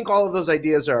 So I think all of those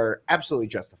ideas are absolutely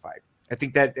justified. I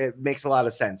think that it makes a lot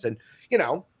of sense. And,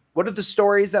 what are the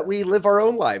stories that we live our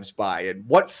own lives by, and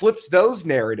what flips those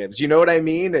narratives? You know what I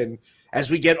mean? And as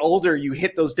we get older, you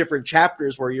hit those different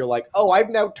chapters where you're like, oh, I've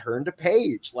now turned a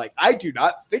page. Like, I do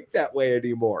not think that way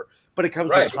anymore. But it comes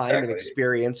with time and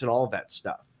experience and all of that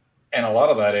stuff. And a lot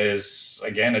of that is,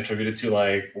 again, attributed to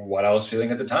what I was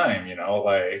feeling at the time,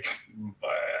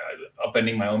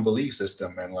 upending my own belief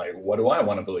system. And what do I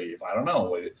want to believe? I don't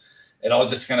know. It all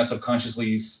just kind of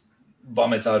subconsciously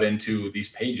vomits out into these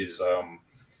pages.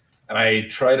 And I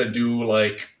try to do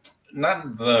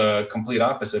not the complete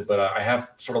opposite, but I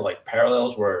have sort of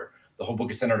parallels where the whole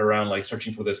book is centered around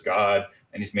searching for this God,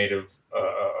 and he's made of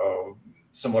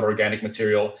somewhat organic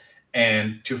material.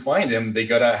 And to find him, they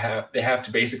have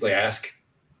to basically ask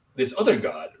this other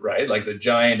God, right? Like the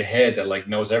giant head that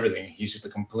knows everything. He's just a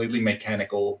completely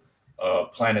mechanical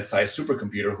planet-sized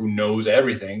supercomputer who knows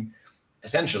everything.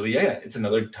 Essentially, yeah, it's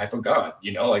another type of God.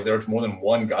 There's more than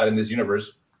one God in this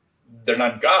universe. They're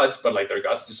not gods, but they're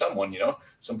gods to someone.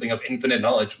 Something of infinite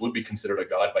knowledge would be considered a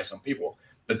god by some people,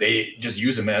 but they just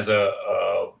use him as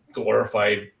a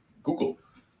glorified Google,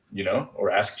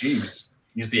 or Ask Jeeves.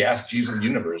 He's the Ask Jeeves of the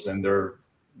universe, and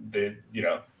they.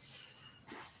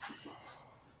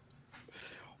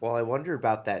 Well, I wonder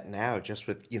about that now, just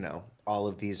with, all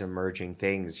of these emerging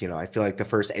things. I feel like the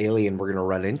first alien we're going to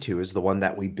run into is the one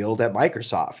that we build at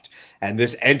Microsoft. And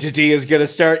this entity is going to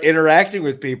start interacting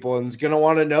with people and is going to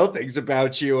want to know things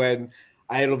about you. And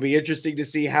it'll be interesting to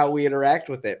see how we interact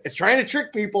with it. It's trying to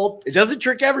trick people. It doesn't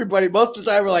trick everybody. Most of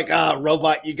the time we're like,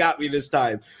 robot, you got me this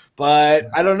time. But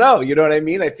I don't know. You know what I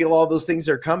mean? I feel all those things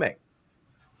are coming.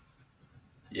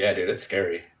 Yeah, dude, it's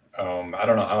scary. I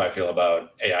don't know how I feel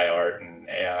about AI art and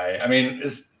AI. I mean,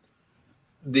 it's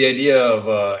the idea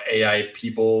of AI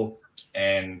people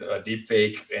and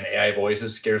deepfake and AI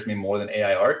voices scares me more than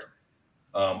AI art.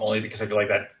 Only because I feel like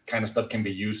that kind of stuff can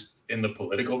be used in the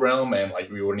political realm, and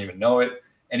we wouldn't even know it.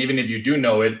 And even if you do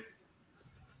know it,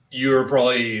 you're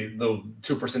probably the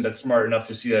 2% that's smart enough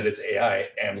to see that it's AI,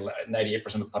 and 98%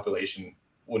 of the population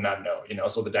would not know.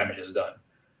 So the damage is done.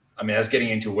 I mean, that's getting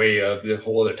into the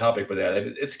whole other topic, but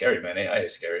it's scary, man. AI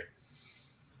is scary.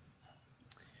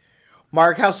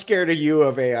 Mark, how scared are you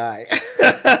of AI?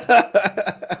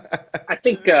 I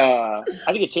think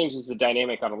it changes the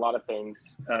dynamic on a lot of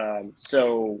things.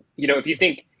 So if you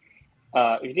think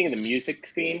of the music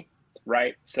scene,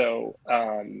 right? So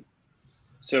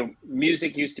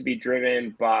music used to be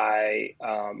driven by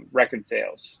record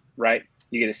sales, right?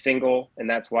 You get a single, and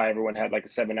that's why everyone had a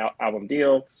 7-album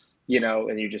deal.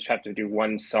 And you just have to do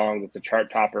one song that's a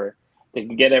chart topper. They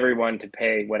can get everyone to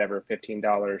pay whatever,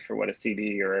 $15 for what a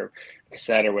CD or a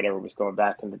cassette or whatever was going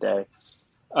back in the day.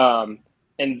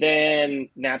 And then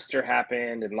Napster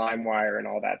happened and LimeWire and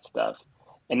all that stuff.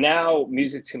 And now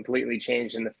music's completely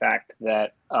changed in the fact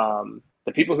that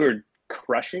the people who are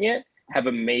crushing it have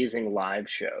amazing live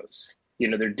shows.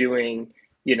 They're doing,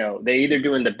 they either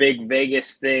doing the big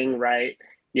Vegas thing, right?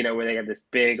 Where they have this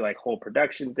big whole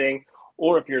production thing.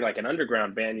 Or if you're an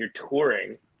underground band, you're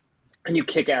touring and you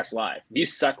kick ass live. If you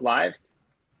suck live,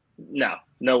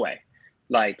 no way.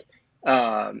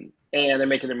 And they're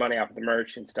making their money off of the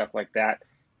merch and stuff like that.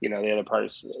 The other part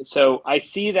is, so I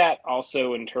see that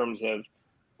also in terms of,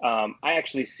 I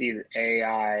actually see that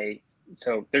AI.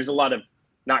 So there's a lot of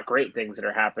not great things that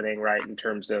are happening, right? In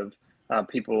terms of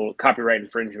people copyright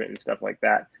infringement and stuff like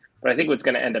that. But I think what's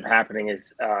going to end up happening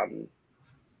is,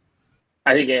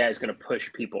 I think AI is going to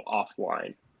push people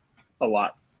offline a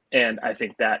lot. And I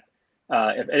think that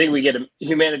I think we get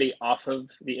humanity off of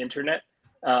the internet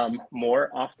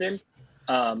more often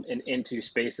and into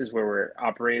spaces where we're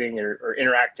operating or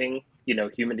interacting,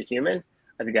 human to human.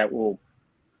 I think that will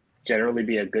generally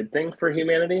be a good thing for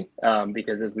humanity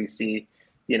because as we see,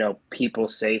 people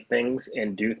say things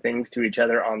and do things to each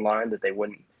other online that they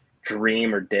wouldn't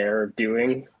dream or dare of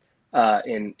doing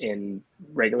in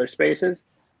regular spaces.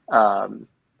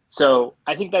 So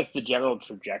I think that's the general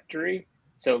trajectory.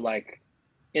 So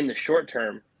in the short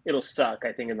term, it'll suck.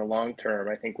 I think in the long term,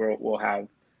 I think we'll have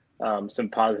some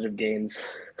positive gains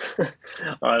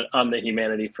on the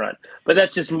humanity front. But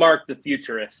that's just Mark the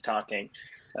futurist talking.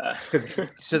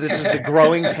 So this is the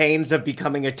growing pains of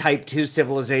becoming a type 2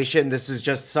 civilization. This is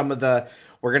just some of the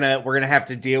we're gonna have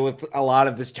to deal with a lot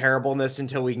of this terribleness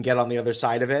until we can get on the other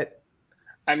side of it.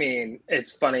 I mean,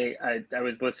 it's funny. I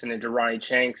was listening to Ronnie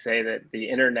Chang say that the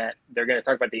internet, they're going to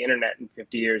talk about the internet in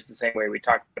 50 years the same way we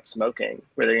talked about smoking,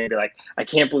 where they're going to be like, I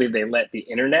can't believe they let the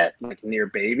internet like near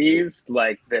babies,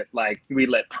 like that, like we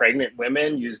let pregnant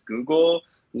women use Google.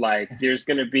 Like there's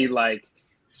going to be like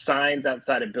signs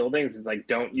outside of buildings. It's like,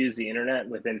 don't use the internet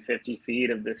within 50 feet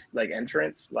of this like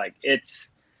entrance. Like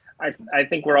I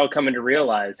think we're all coming to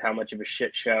realize how much of a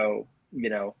shit show,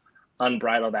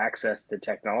 unbridled access to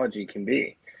technology can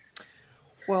be.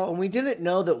 Well, and we didn't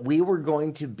know that we were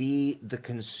going to be the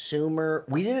consumer.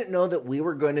 We didn't know that we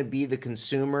were going to be the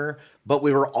consumer, but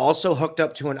we were also hooked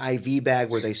up to an IV bag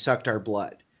where they sucked our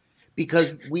blood,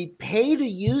 because we pay to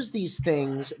use these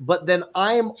things, but then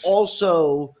I'm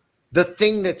also the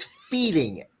thing that's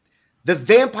feeding it. The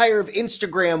vampire of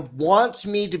Instagram wants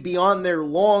me to be on there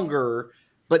longer,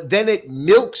 but then it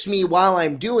milks me while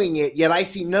I'm doing it, yet I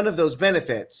see none of those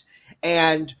benefits.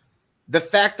 And the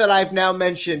fact that I've now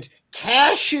mentioned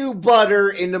cashew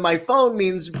butter into my phone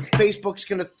means Facebook's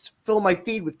going to fill my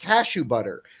feed with cashew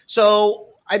butter. So,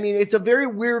 I mean, it's a very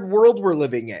weird world we're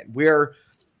living in, where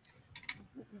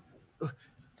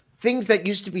things that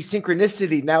used to be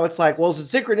synchronicity, now it's like, well, is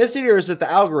it synchronicity or is it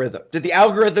the algorithm? Did the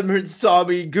algorithm saw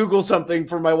me Google something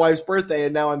for my wife's birthday,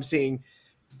 and now I'm seeing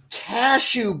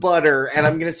cashew butter, and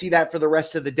I'm going to see that for the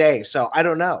rest of the day? So I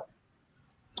don't know.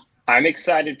 I'm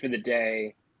excited for the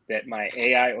day that my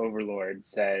AI overlord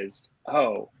says,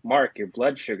 oh, Mark, your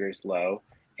blood sugar's low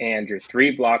and you're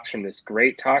 3 blocks from this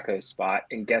great taco spot.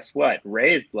 And guess what?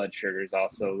 Ray's blood sugar is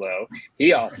also low.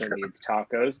 He also needs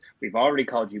tacos. We've already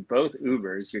called you both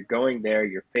Ubers. You're going there.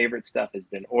 Your favorite stuff has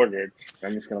been ordered.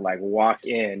 I'm just going to like walk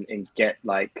in and get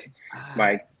like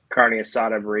my carne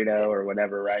asada burrito or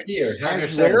whatever, right? Here,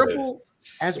 as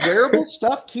wearable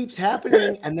stuff keeps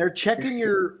happening and they're checking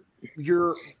your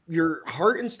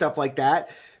heart and stuff like that,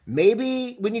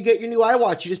 maybe when you get your new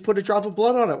iWatch, you just put a drop of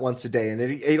blood on it once a day and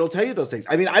it'll tell you those things.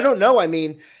 I mean, I don't know. I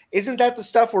mean, isn't that the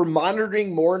stuff we're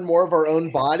monitoring more and more of our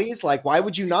own bodies? Like, why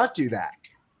would you not do that?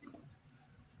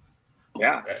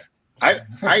 Yeah.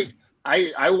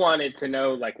 I wanted to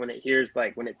know, like, when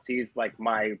it sees like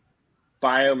my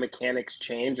biomechanics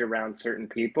change around certain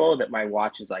people, that my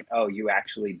watch is like, oh, you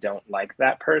actually don't like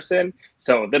that person,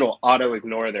 so it'll auto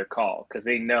ignore their call because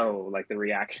they know like the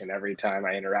reaction every time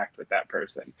I interact with that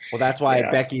person. Well, that's why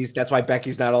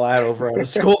Becky's not allowed over on a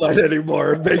school night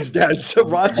anymore. It makes Dad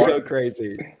Raj go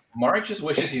crazy. Mark just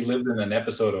wishes he lived in an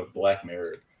episode of Black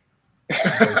Mirror.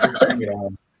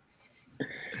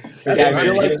 Yeah,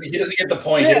 he doesn't get the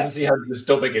point. He doesn't see how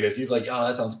dystopic it is. He's like, oh,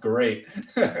 that sounds great.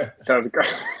 Sounds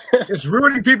great. It's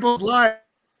ruining people's lives.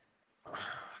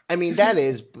 I mean, that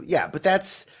is, yeah, but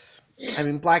that's, I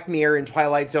mean, Black Mirror and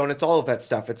Twilight Zone, it's all of that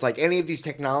stuff. It's like any of these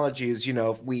technologies,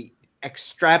 if we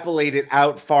extrapolate it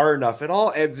out far enough, it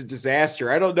all ends in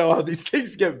disaster. I don't know how these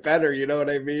things get better. You know what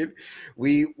I mean?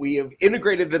 We have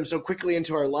integrated them so quickly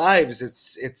into our lives.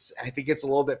 I think it's a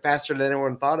little bit faster than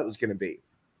anyone thought it was going to be.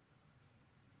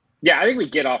 Yeah, I think we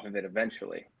get off of it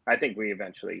eventually. I think we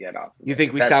eventually get off. You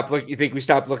think we stop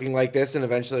looking like this, and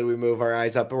eventually we move our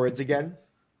eyes upwards again?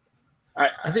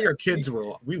 I think our kids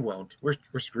will. We won't. We're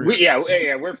screwed.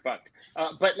 We're fucked.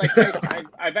 But like,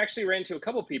 I've actually ran into a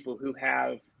couple people who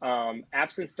have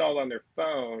apps installed on their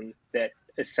phone that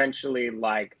essentially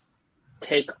like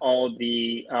take all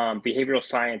the behavioral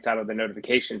science out of the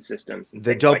notification systems.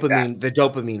 The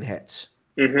dopamine hits.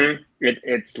 Mm-hmm.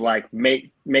 It's like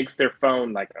makes their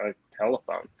phone like a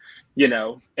telephone,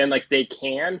 and like they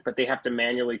can, but they have to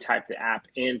manually type the app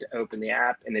in to open the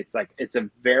app, and it's a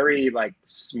very like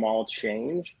small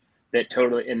change that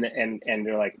totally and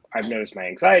they're like, I've noticed my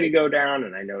anxiety go down,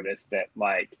 and I noticed that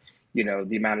like the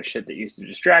amount of shit that used to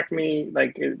distract me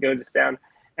like it goes down,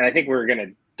 and I think we're gonna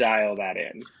dial that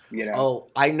in. Oh,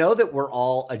 I know that we're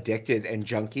all addicted and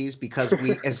junkies because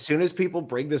as soon as people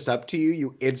bring this up to you,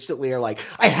 you instantly are like,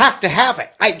 I have to have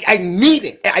it. I need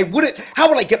it. How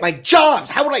would I get my jobs?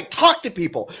 How would I talk to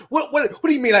people? What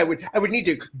do you mean I would need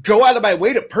to go out of my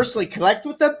way to personally connect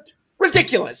with them?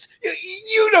 Ridiculous.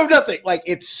 You know nothing. Like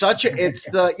it's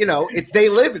they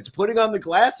live, it's putting on the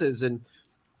glasses. And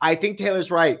I think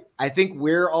Taylor's right. I think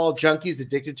we're all junkies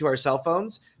addicted to our cell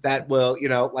phones that will, you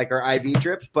know, like our IV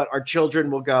drips, but our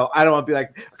children will go, I don't want to be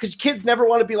like, because kids never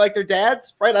want to be like their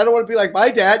dads, right? I don't want to be like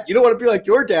my dad. You don't want to be like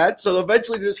your dad. So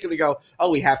eventually they're just going to go, oh,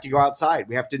 we have to go outside.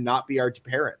 We have to not be our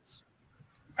parents.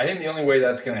 I think the only way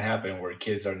that's going to happen where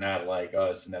kids are not like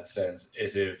us in that sense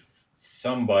is if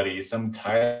somebody, some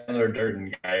Tyler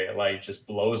Durden guy, like just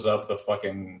blows up the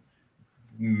fucking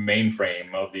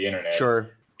mainframe of the internet.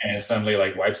 Sure. And suddenly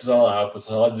like wipes us all out, puts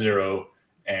us all at zero,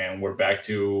 and we're back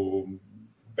to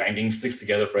banging sticks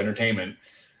together for entertainment.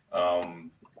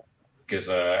 Because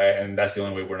and that's the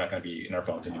only way we're not going to be in our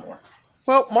phones anymore.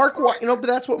 Well, Mark, you know, but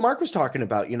that's what Mark was talking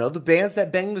about. You know, the bands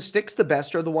that bang the sticks the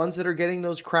best are the ones that are getting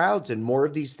those crowds, and more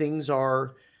of these things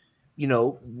are, you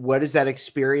know, what is that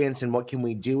experience and what can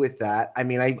we do with that? I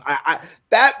mean, I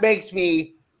that makes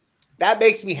me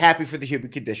happy for the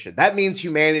human condition. That means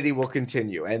humanity will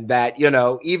continue, and that, you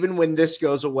know, even when this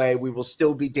goes away, we will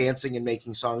still be dancing and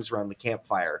making songs around the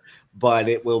campfire, but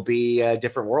it will be a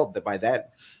different world by then.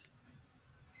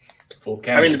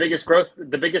 I mean,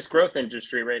 the biggest growth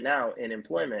industry right now in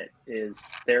employment is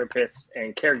therapists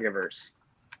and caregivers,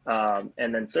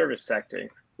 and then service sector,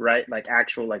 right? Like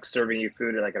actual, like serving you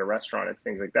food or like at a restaurant and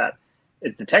things like that.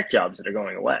 It's the tech jobs that are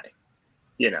going away,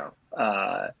 you know?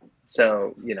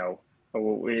 So, you know,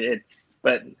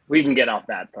 but we can get off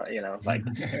that, you know, like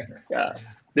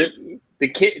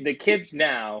the kids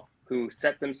now who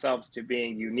set themselves to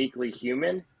being uniquely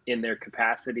human in their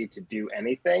capacity to do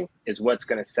anything is what's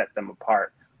going to set them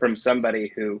apart from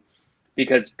somebody who,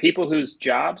 because people whose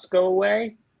jobs go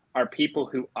away are people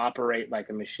who operate like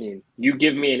a machine. You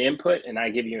give me an input and I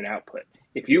give you an output.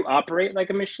 If you operate like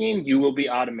a machine, you will be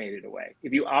automated away.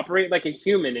 If you operate like a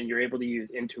human and you're able to use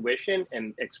intuition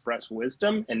and express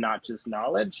wisdom and not just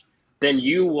knowledge, then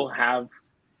you will have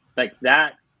like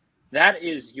that. That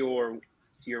is your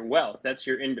wealth. That's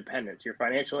your independence. Your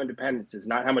financial independence is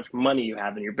not how much money you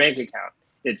have in your bank account.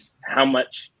 It's how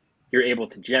much you're able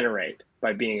to generate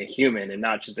by being a human and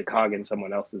not just a cog in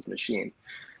someone else's machine.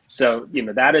 So, you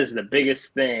know, that is the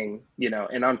biggest thing, you know,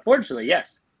 and unfortunately,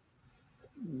 yes,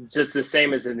 just the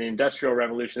same as in the Industrial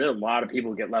Revolution, a lot of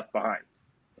people get left behind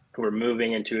who are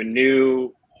moving into a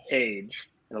new age,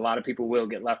 and a lot of people will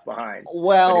get left behind.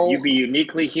 Well, but if you be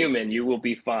uniquely human, you will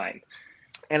be fine.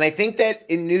 And I think that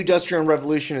in New Industrial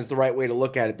Revolution is the right way to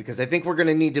look at it, because I think we're going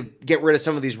to need to get rid of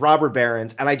some of these robber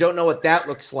barons. And I don't know what that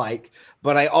looks like,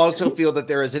 but I also feel that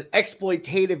there is an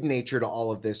exploitative nature to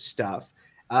all of this stuff.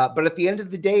 But at the end of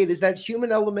the day, it is that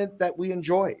human element that we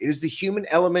enjoy. It is the human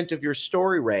element of your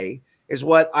story, Ray, is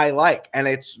what I like. And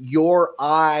it's your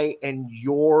eye and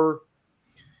you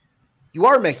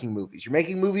are making movies. You're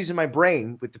making movies in my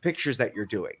brain with the pictures that you're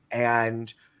doing.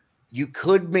 And you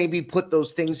could maybe put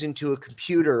those things into a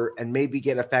computer and maybe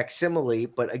get a facsimile.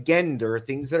 But again, there are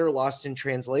things that are lost in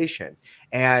translation.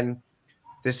 And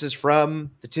this is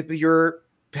from the tip of your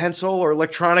pencil or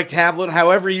electronic tablet,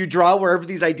 however you draw, wherever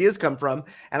these ideas come from.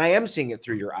 And I am seeing it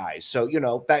through your eyes. So, you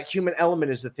know, that human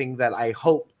element is the thing that I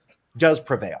hope does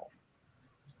prevail.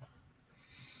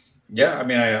 Yeah, I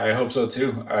mean, I hope so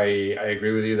too. I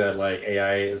agree with you that like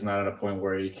AI is not at a point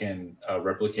where you can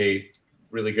replicate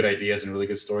really good ideas and really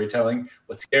good storytelling.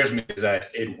 What scares me is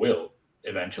that it will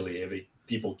eventually, if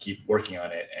people keep working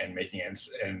on it and making it,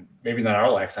 and maybe not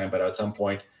our lifetime, but at some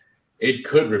point, it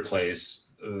could replace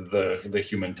the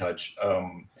human touch.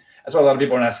 That's why a lot of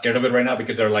people are not scared of it right now,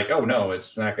 because they're like, oh no,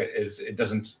 it's not. It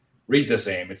doesn't read the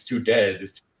same. It's too dead.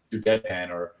 It's too deadpan,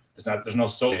 or there's no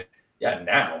soul. Yeah,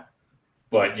 now.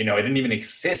 But, you know, it didn't even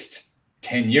exist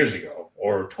 10 years ago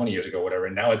or 20 years ago, whatever.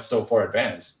 And now it's so far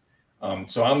advanced.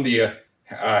 So I'm the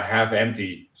half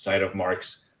empty side of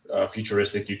Mark's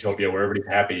futuristic utopia where everybody's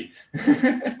happy.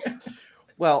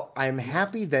 Well, I'm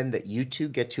happy then that you two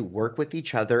get to work with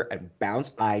each other and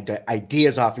bounce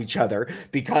ideas off each other,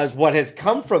 because what has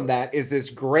come from that is this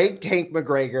great Tank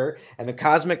McGregor and the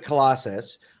Cosmic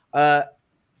Colossus.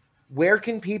 Where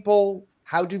can people...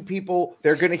 How do people,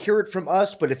 they're going to hear it from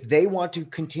us, but if they want to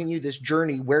continue this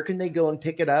journey, where can they go and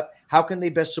pick it up? How can they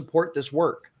best support this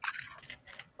work?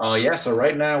 Yeah, so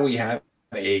right now we have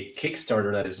a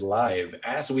Kickstarter that is live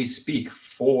as we speak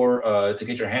for to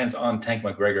get your hands on Tank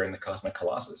McGregor and the Cosmic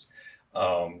Colossus.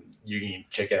 You can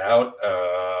check it out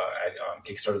on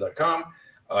Kickstarter.com.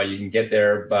 You can get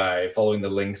there by following the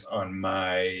links on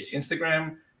my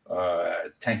Instagram,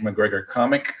 Tank McGregor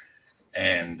Comic,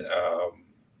 and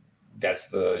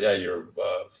that's you're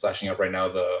flashing up right now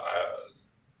the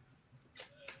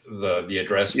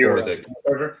address for the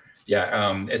Kickstarter.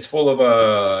 Yeah, it's full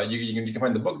of you can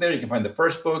find the book there. You can find the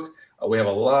first book. We have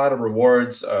a lot of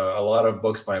rewards, a lot of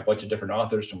books by a bunch of different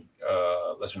authors from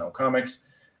lesser known comics.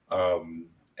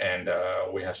 And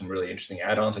we have some really interesting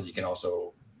add-ons that you can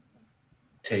also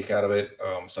take out of it.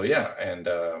 So yeah, and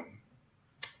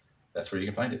that's where you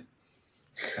can find it.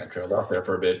 Kind of trailed off there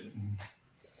for a bit.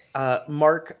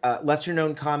 Mark, Lesser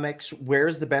Known Comics,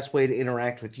 where's the best way to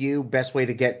interact with you? Best way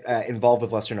to get involved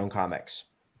with Lesser Known Comics?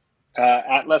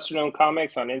 At Lesser Known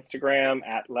Comics on Instagram,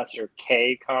 at Lesser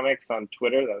K Comics on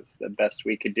Twitter. That's the best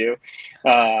we could do.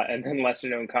 And then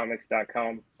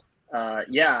lesserknowncomics.com.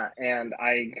 Yeah, and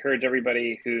I encourage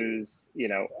everybody who's,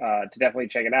 to definitely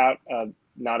check it out.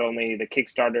 Not only the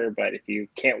Kickstarter, but if you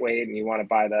can't wait and you want to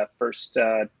buy the first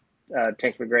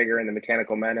Tank McGregor and the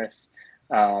Mechanical Menace,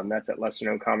 that's at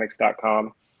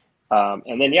lesserknowncomics.com.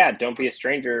 And then, yeah, don't be a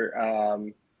stranger.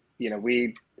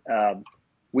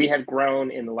 We have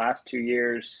grown in the last 2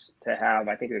 years to have,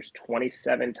 I think there's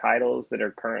 27 titles that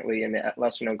are currently in the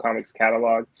Lesser Known Comics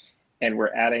catalog. And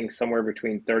we're adding somewhere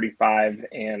between 35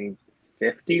 and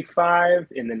 55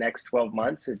 in the next 12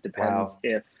 months. It depends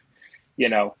if,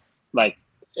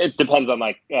 it depends on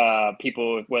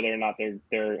people, whether or not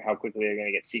they're how quickly they're going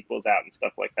to get sequels out and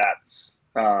stuff like that.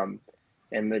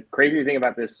 And the crazy thing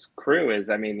about this crew is,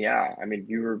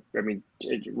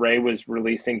 Ray was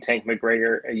releasing Tank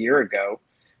McGregor a year ago,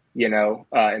 in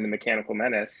the Mechanical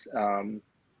Menace. And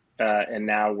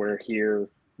now we're here,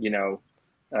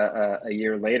 a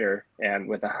year later, and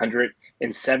with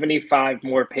 175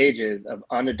 more pages of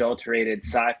unadulterated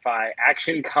sci-fi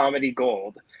action comedy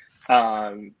gold.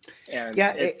 And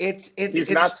yeah, he's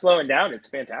not slowing down. It's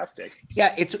fantastic.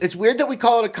 Yeah, it's weird that we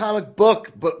call it a comic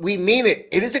book, but we mean it.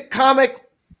 It is a comic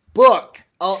book.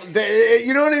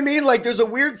 You know what I mean? Like, there's a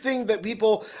weird thing that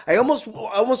people. I almost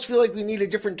feel like we need a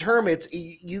different term. It's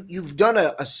you've done.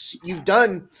 It's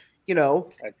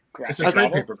a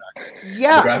trade paperback.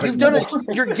 Yeah, you've done it.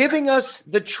 You're giving us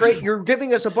the trade. You're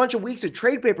giving us a bunch of weeks of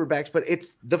trade paperbacks, but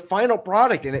it's the final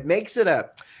product, and it makes it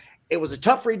It was a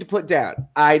tough read to put down.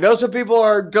 I know some people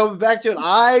are going back to it.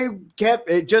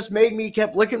 It just made me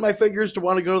kept licking my fingers to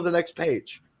want to go to the next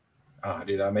page. Oh,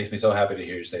 dude, that makes me so happy to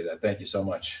hear you say that. Thank you so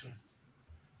much.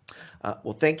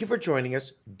 Well, thank you for joining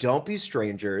us. Don't be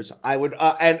strangers. I would,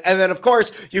 and then of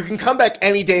course you can come back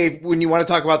any day when you want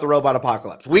to talk about the robot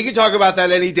apocalypse. We can talk about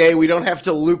that any day. We don't have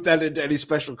to loop that into any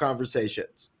special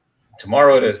conversations.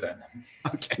 Tomorrow it is then.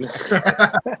 Okay.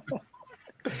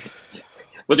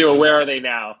 We'll do a Where Are They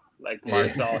Now? Like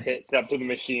Mark's all hit up to the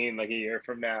machine like a year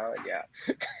from now. And yeah.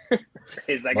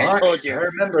 He's like, Mark, I told you. I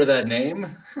remember that name.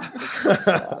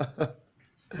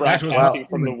 Broadcasting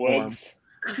from the woods.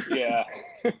 Yeah.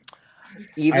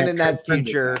 Even in that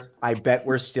future, I bet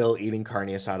we're still eating carne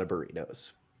asada burritos.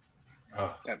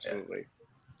 Oh, absolutely.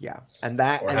 Yeah. And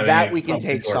that we can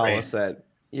take solace in.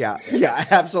 Yeah. Yeah,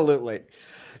 absolutely.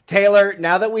 Taylor,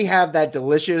 now that we have that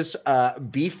delicious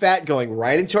beef fat going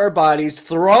right into our bodies,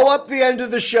 throw up the end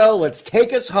of the show. Let's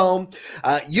take us home.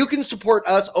 You can support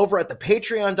us over at the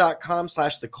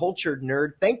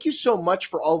patreon.com/theculturednerd. Thank you so much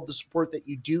for all of the support that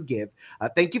you do give.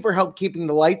 Thank you for help keeping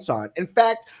the lights on. In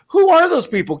fact, who are those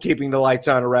people keeping the lights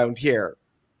on around here?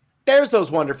 There's those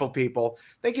wonderful people.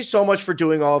 Thank you so much for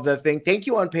doing all of that thing. Thank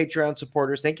you on Patreon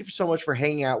supporters. Thank you so much for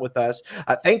hanging out with us.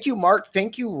 Thank you, Mark.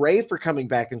 Thank you, Ray, for coming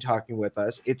back and talking with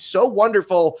us. It's so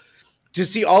wonderful to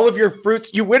see all of your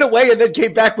fruits. You went away and then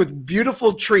came back with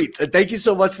beautiful treats. And thank you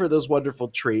so much for those wonderful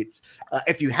treats.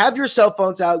 If you have your cell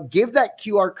phones out, give that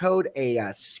QR code a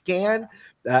scan.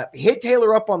 Hit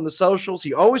Taylor up on the socials.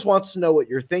 He always wants to know what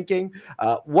you're thinking.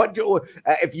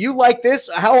 If you like this,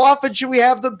 how often should we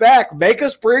have them back? Make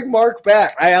us bring Mark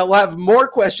back. I'll have more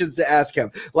questions to ask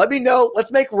him. Let me know.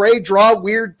 Let's make Ray draw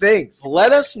weird things.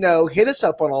 Let us know. Hit us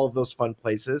up on all of those fun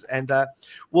places. And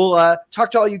we'll talk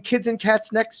to all you kids and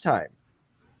cats next time.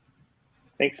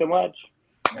 Thanks so much.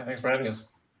 Yeah, thanks for having us.